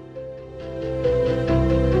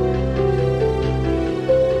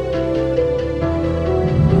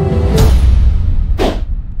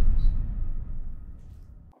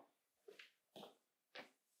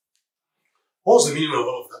 What was the meaning of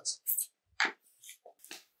all of that?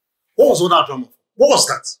 What was all that drama? What was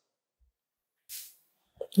that?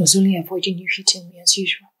 I was only avoiding you hitting me as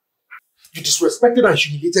usual. You disrespected and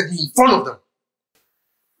humiliated me in front of them.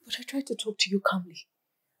 But I tried to talk to you calmly.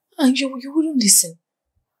 And you wouldn't listen.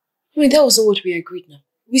 I mean, that wasn't what we agreed now.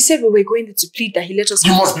 We said we were going there to plead that he let us...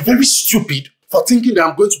 You must be very stupid for thinking that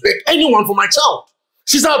I'm going to beg anyone for my child.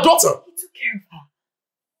 She's our daughter. He took care of her.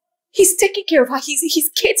 He's taking care of her. He's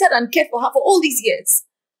catered and cared for her for all these years.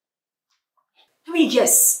 I mean,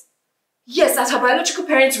 yes. Yes, as her biological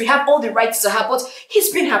parents, we have all the rights to her, but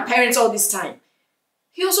he's been her parent all this time.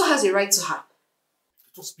 He also has a right to her.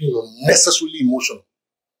 It was being unnecessarily emotional.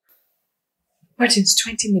 Martin's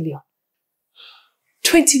 20 million.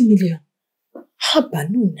 20 million. How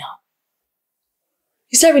banu now?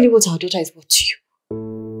 Is that really what our daughter is worth to you?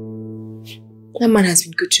 That man has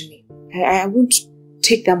been good to me. I won't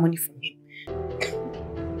take that money from him.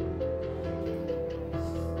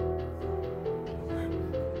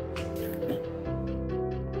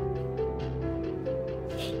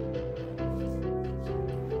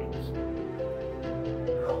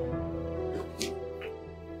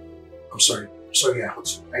 sorry. I'm sorry I hurt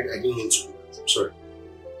you. I didn't mean to do that. I'm sorry.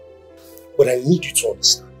 But I need you to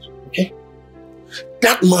understand, okay?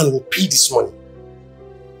 That man will pay this money.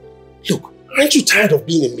 Look, aren't you tired of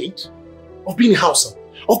being a maid? Of being a house help?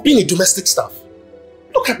 Of being a domestic staff?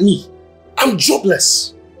 Look at me. I'm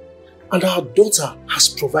jobless. And our daughter has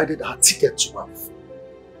provided our ticket to wealth.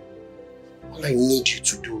 All I need you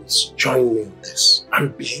to do is join me on this.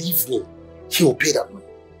 And believe me, he will pay that money.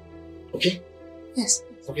 Okay? Yes.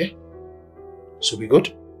 Okay? So we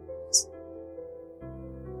good? Yes.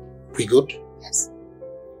 We good? Yes.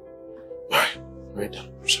 Alright. Right down.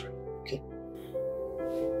 I'm sorry. Okay?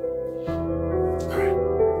 Alright.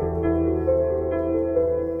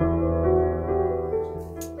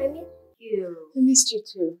 I miss you. I missed you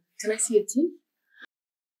too. Can I see your teeth?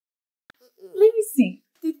 Let me see.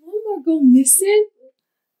 Did one more go missing?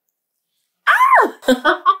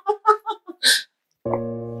 Ah!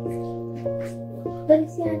 But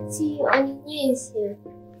see, Auntie, Onyinye is here.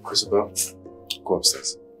 Christabel, go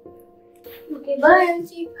upstairs. Okay, bye,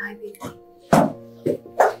 Auntie. Hi, baby.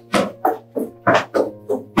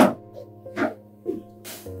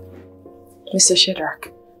 Mr.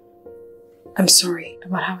 Shadrach, I'm sorry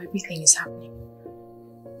about how everything is happening.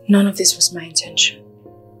 None of this was my intention.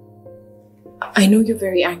 I know you're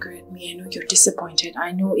very angry at me. I know you're disappointed.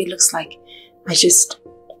 I know it looks like I just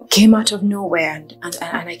came out of nowhere and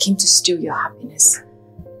I came to steal your happiness.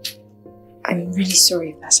 I'm really sorry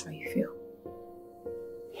if that's how you feel.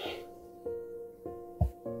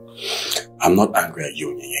 I'm not angry at you,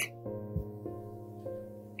 Onyinye.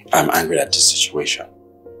 I'm angry at this situation.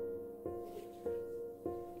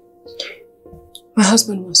 My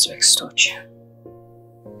husband wants to extort you.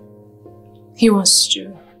 He wants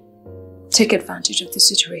to take advantage of the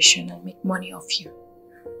situation and make money off you.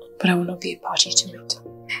 But I will not be a party to it.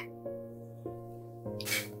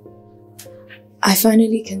 I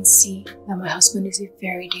finally can see that my husband is a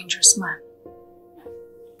very dangerous man.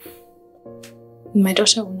 My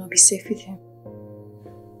daughter will not be safe with him.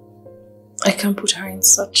 I can't put her in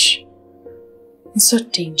such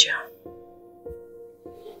danger.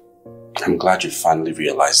 I'm glad you finally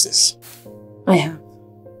realized this. I have.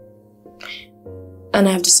 And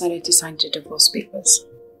I have decided to sign the divorce papers.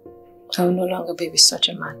 I will no longer be with such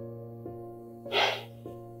a man.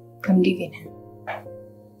 I'm leaving him.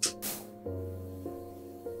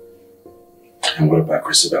 And what about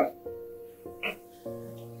Christabel?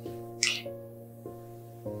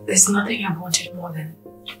 There's nothing I wanted more than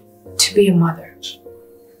to be a mother.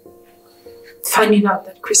 Finding out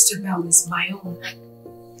that Christabel is my own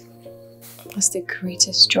was the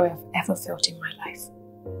greatest joy I've ever felt in my life.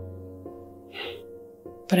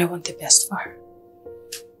 But I want the best for her.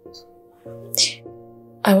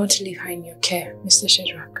 I want to leave her in your care, Mr.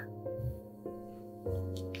 Shadrach.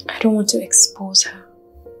 I don't want to expose her.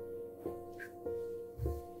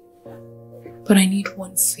 But I need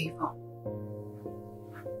one favor.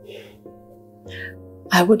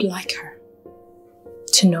 I would like her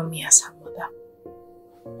to know me as her mother.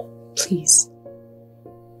 Please.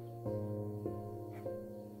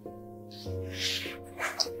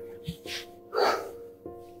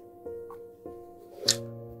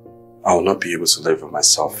 I will not be able to live with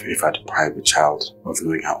myself if I deprive a child of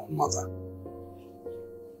knowing her own mother.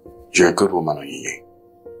 You're a good woman, Onyinye.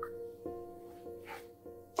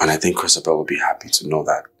 And I think Christabel will be happy to know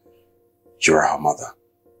that you are her mother.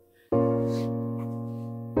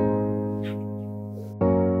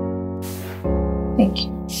 Thank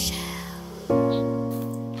you.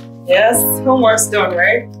 Yes, homework's done,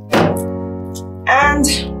 right? And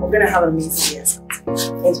we're gonna have an amazing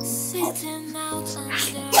day. Sitting out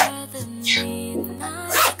under the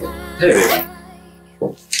midnight sky. Hey, baby.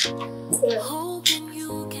 Hoping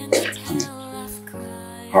you can tell I've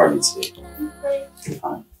cried. How are you today? I'm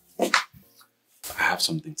fine. I have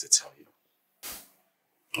something to tell you.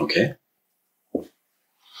 Okay?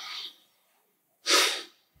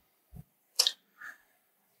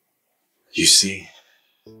 You see,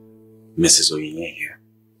 Mrs. Onyinye here.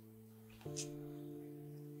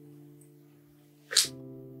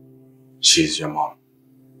 She's your mom.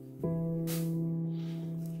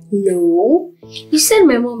 No. You said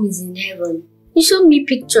my mom is in heaven. You showed me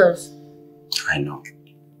pictures. I know.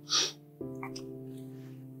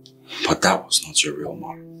 But that was not your real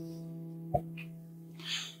mom.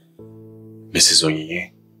 Mrs.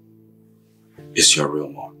 Onyinye is your real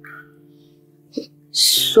mom.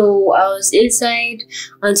 So I was inside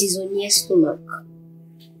Auntie's Onye's stomach.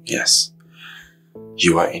 Yes.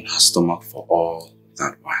 You were in her stomach for all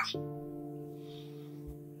that while.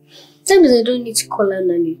 That means I don't need to call her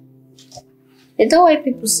Nanny. Is that why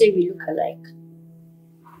people say we look alike?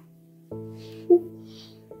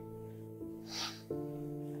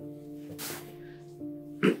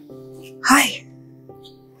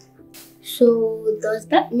 So, does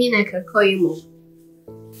that mean I can call you Mom?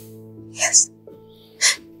 Yes.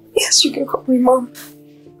 Yes, you can call me Mom.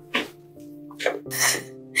 I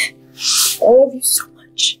love you so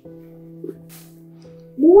much.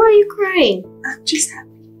 Why are you crying? I'm just happy.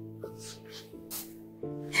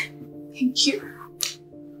 Thank you.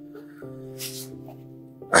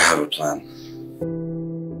 I have a plan.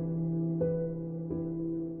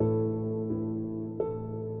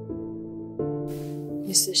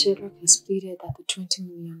 Mr. Sheldrick has pleaded that the 20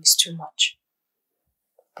 million is too much.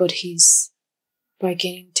 But he's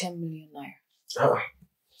bargaining 10 million naira.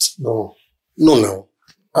 No. No.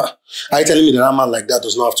 Are you telling me that a man like that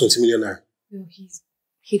does not have 20 million naira? No,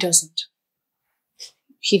 he doesn't.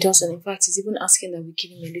 He doesn't. In fact, he's even asking that we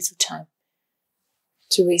give him a little time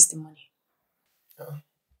to raise the money.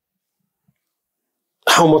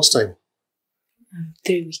 How much time?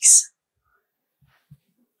 3 weeks.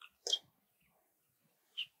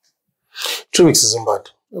 3 weeks isn't bad.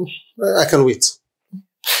 I can wait.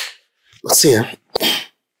 But see, I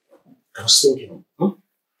was thinking,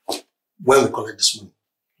 when we collect this money,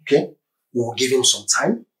 okay, we will give him some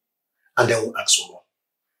time and then we'll ask for more.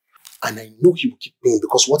 And I know he will keep paying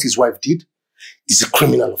because what his wife did is a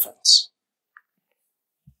criminal offense.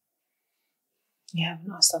 You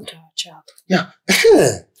haven't asked after our child. Yeah.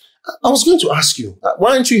 I was going to ask you,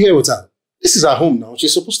 why aren't you here with her? This is her home now.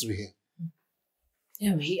 She's supposed to be here.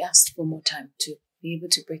 Yeah, but he asked for more time to be able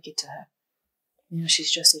to break it to her. You know, she's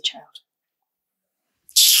just a child.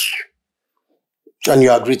 And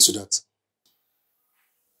you agreed to that.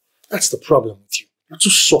 That's the problem with you. You're too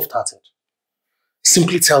soft-hearted.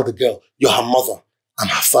 Simply tell the girl you're her mother and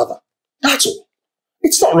her father. That's all.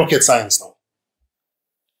 It's not rocket science now.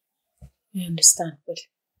 I understand, but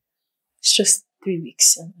it's just 3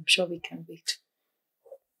 weeks and I'm sure we can wait.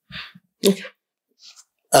 Okay.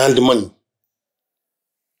 And the money?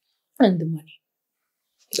 And the money.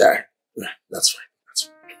 Yeah, that's fine. That's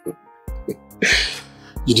fine.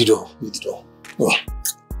 You did all. Oh,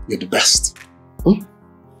 you're the best.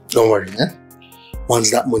 Don't worry, eh? Once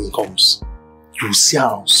that money comes, you'll see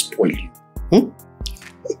how I'll spoil you.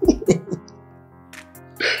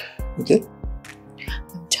 Okay?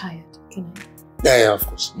 I'm tired. Can I? Yeah, of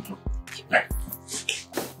course. Right.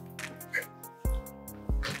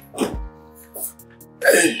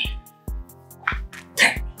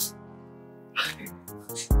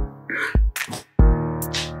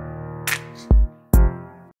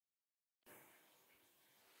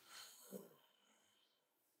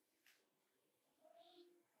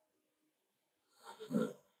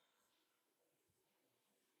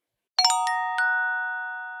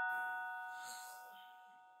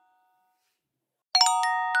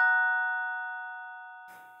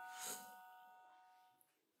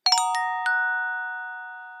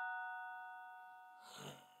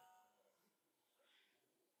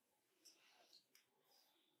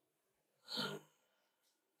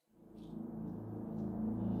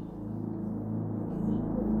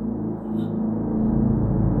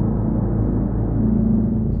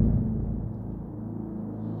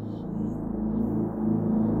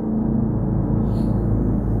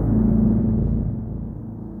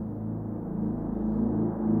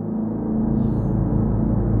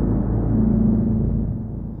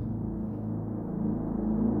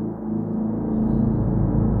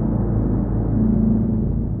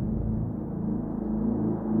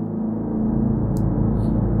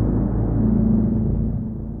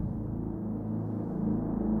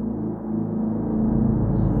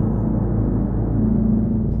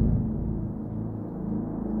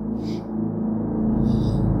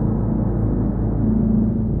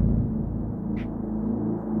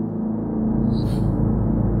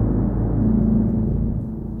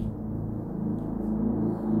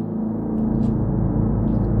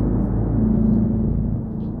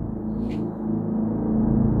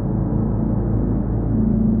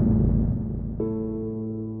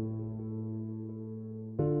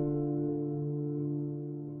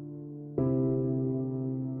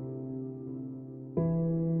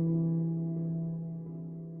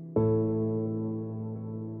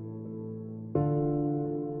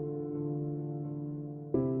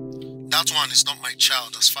 That one is not my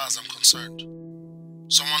child as far as I'm concerned.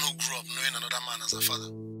 Someone who grew up knowing another man as a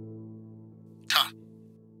father. Ha!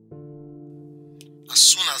 As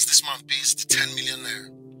soon as this man pays the 10 million naira,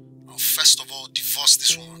 I'll first of all divorce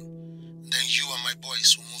this woman. Then you and my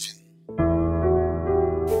boys will move in.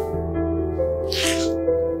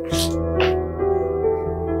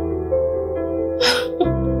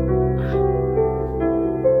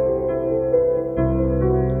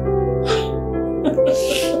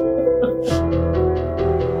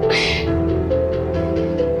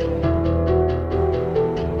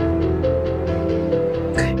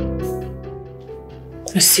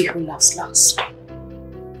 Let's see who laughs last.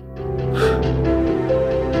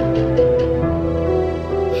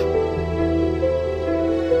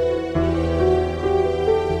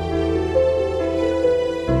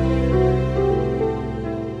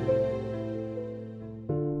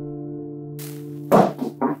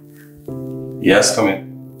 Yes, come in.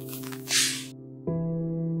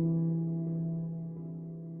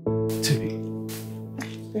 Tippy.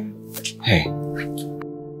 Hey.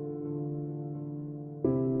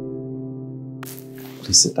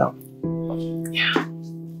 Please sit down. Yeah.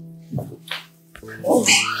 Oh.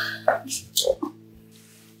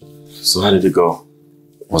 So how did it go?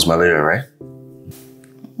 Was malaria, right?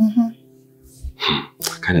 I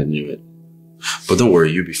kind of knew it. But don't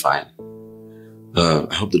worry, you'll be fine.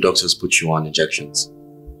 I hope the doctors put you on injections.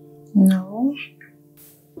 No.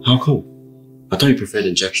 How come? I thought you preferred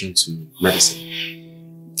injection to medicine.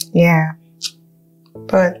 Yeah.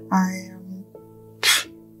 But I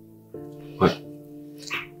What?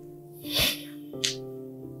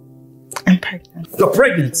 I'm pregnant. You're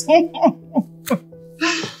pregnant?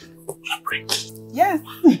 Yeah.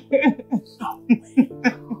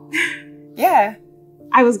 Yeah.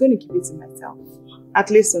 I was going to keep it to myself. At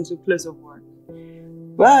least until close of work.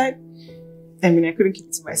 But, I mean, I couldn't keep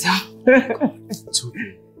it to myself. It's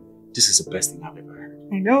okay. This is the best thing I've ever heard.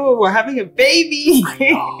 I know, we're having a baby. I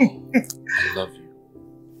know. I love you.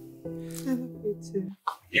 I love you too.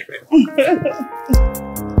 Yeah.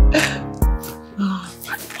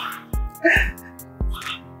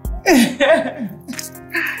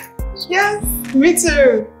 Yes, me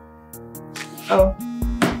too. Oh.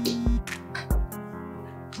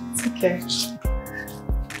 It's okay.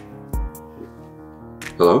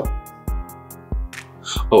 Hello?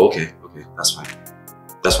 Oh, okay. Okay, that's fine.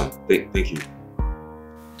 That's fine. Thank you.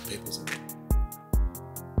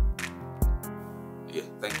 Yeah,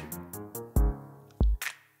 thank you.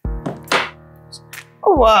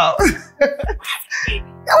 Oh, wow. We're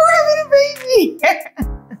having a baby.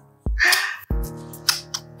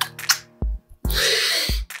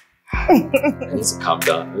 I need to calm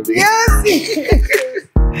down. Yes.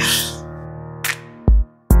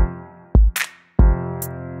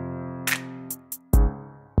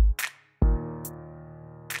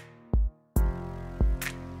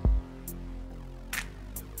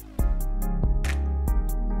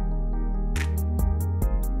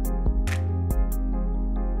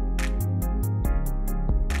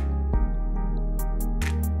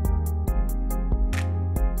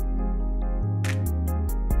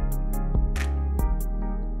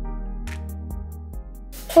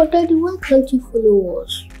 Oh, Daddy, why can't you follow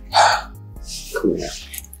us? Come here.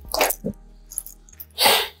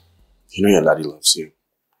 You know your daddy loves you.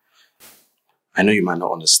 I know you might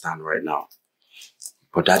not understand right now,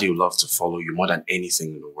 but daddy would love to follow you more than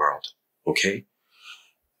anything in the world, okay?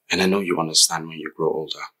 And I know you understand when you grow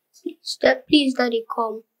older. Please, Daddy,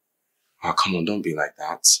 come. Oh, come on, don't be like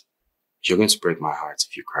that. You're going to break my heart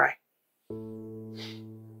if you cry.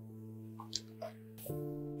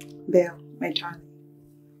 Belle, my darling.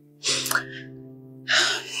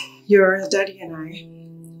 Your daddy and I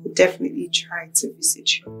will definitely try to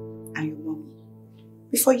visit you and your mommy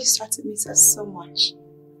before you start to miss us so much.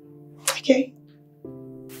 Okay?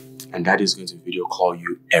 And daddy's going to video call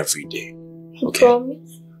you every day. Okay?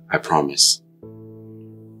 Promise? I promise.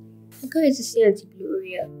 I'm going to see Auntie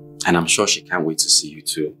Gloria. And I'm sure she can't wait to see you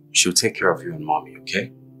too. She'll take care of you and mommy,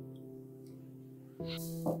 okay?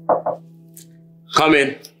 Come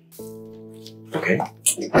in. Okay.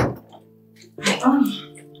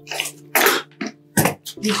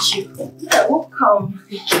 Thank you. Welcome.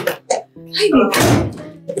 Thank you.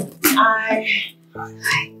 Hi,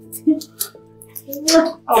 baby.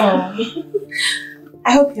 Oh. I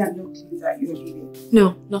hope you have no clue that you're leaving.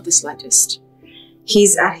 No, not the slightest.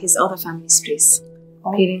 He's at his other family's place.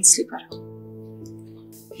 Oh. He didn't sleep at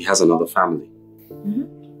home. He has another family.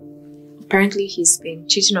 Apparently, he's been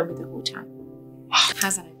cheating on me the whole time.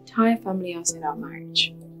 Has an entire family outside our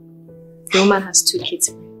marriage. The woman has 2 kids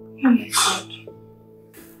for him. Oh my God.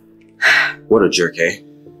 What a jerk, eh?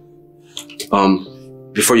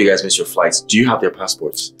 Before you guys miss your flights, do you have their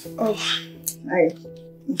passports? Oh,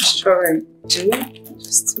 I'm sure I do.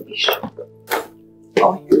 Just to be sure.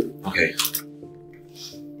 Oh, Okay.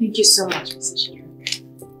 Thank you so much, Mrs. Shedra.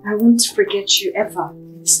 I won't forget you ever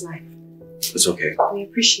in this life. It's okay. We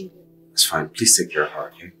appreciate it. It's fine. Please take care of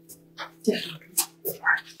her, okay? Definitely.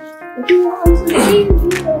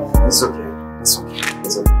 It's okay. It's okay.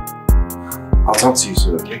 It's okay. I'll talk to you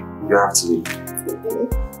soon, okay? You have to leave.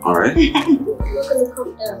 Alright? I'm not going to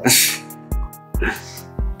come down.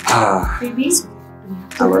 Baby?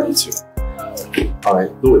 I love you too.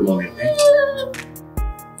 Alright, go with mommy, okay?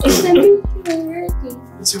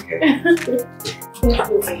 It's okay.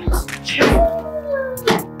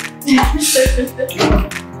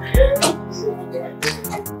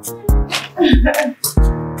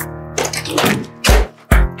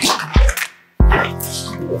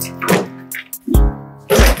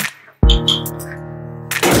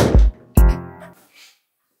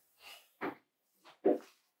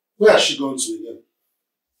 Where has she gone to again?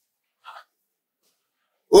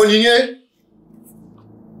 Onyinye?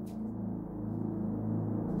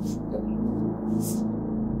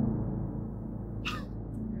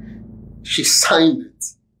 She signed it.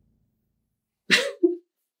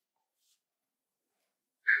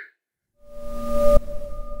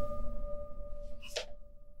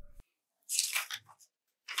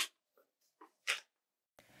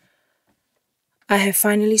 I have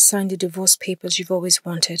finally signed the divorce papers you've always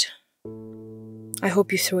wanted. I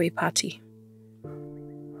hope you throw a party.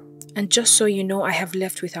 And just so you know, I have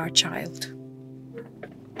left with our child.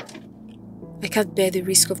 I can't bear the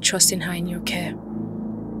risk of trusting her in your care.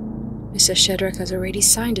 Mr. Shedrack has already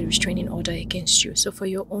signed a restraining order against you, so for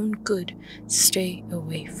your own good, stay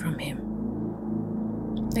away from him.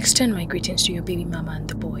 Extend my greetings to your baby mama and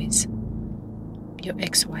the boys. Your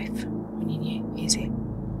ex-wife, Onyinye Eze.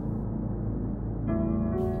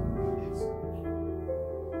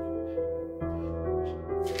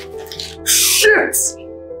 Shit!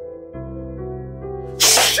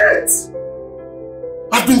 Shit!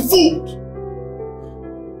 I've been fooled!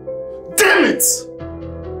 Damn it!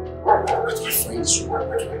 Where do I find this woman?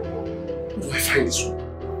 Where do I find this woman?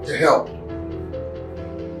 What the hell?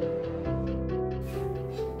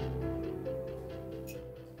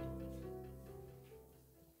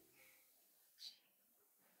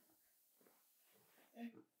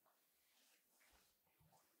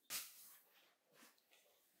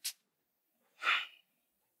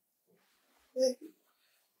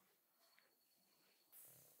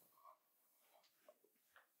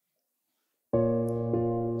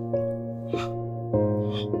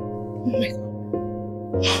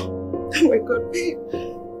 Oh my god, babe.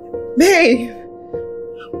 Babe!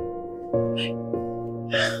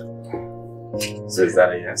 So is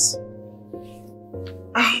that a yes?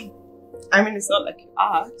 I mean, it's not like you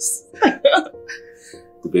asked.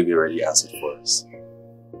 The baby already answered for us.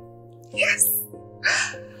 Yes.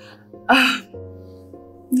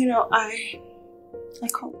 You know, I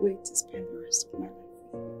can't wait to spend the rest of my life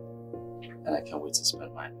with you. And I can't wait to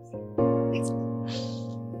spend mine with you.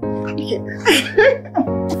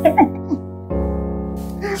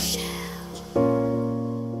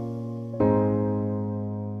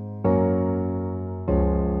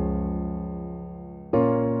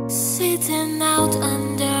 Sitting out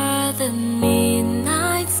under the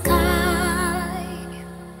midnight sky,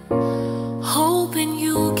 hoping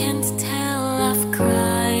you can't tell I've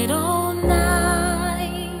cried all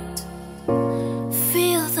night.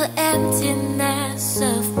 Feel the emptiness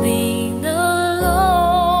of being alone.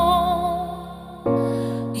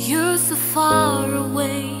 You're so far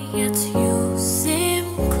away, yet you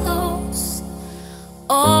seem close.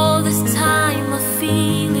 All this time I'm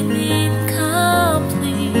feeling incomplete.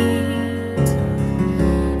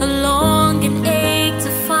 A longing ache to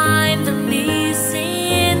find the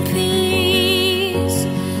missing piece.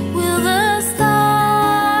 Will the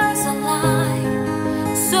stars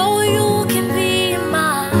align so you can be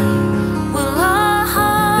mine? Will our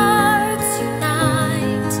hearts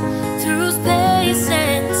unite through space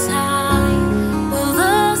and time? Will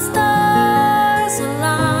the stars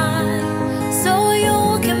align so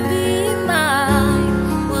you can be mine?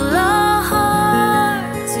 Will our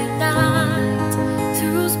hearts unite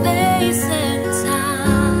through space and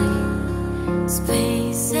time?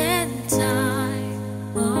 Space and time.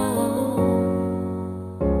 Oh.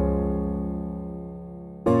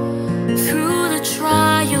 Through the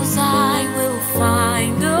trials I will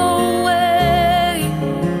find a way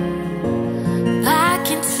back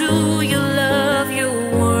into your love, your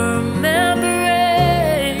warm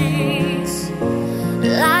embrace.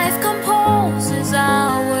 Life composes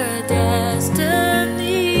our destinies.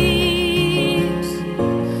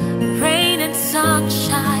 Rain and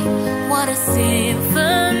sunshine, what a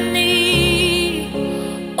symphony.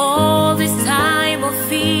 All this time of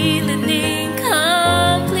feeling incomplete.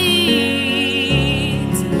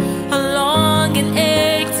 A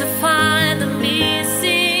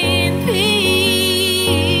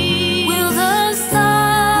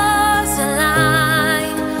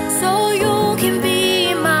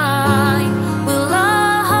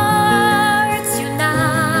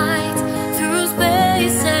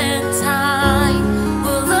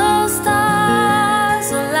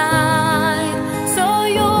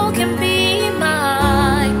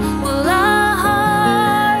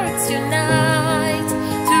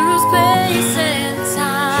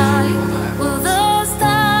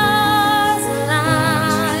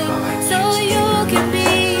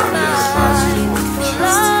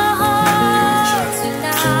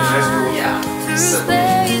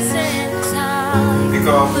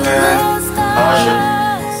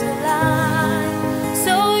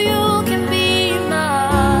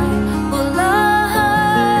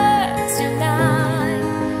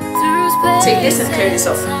take this and clear this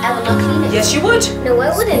off. I will not clean it. Yes, you would. No,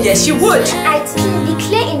 I wouldn't. Yes, you would. I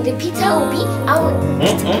declare in the Peter Obi, I would.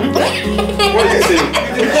 What is it?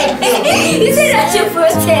 You said that you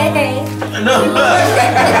protest. No.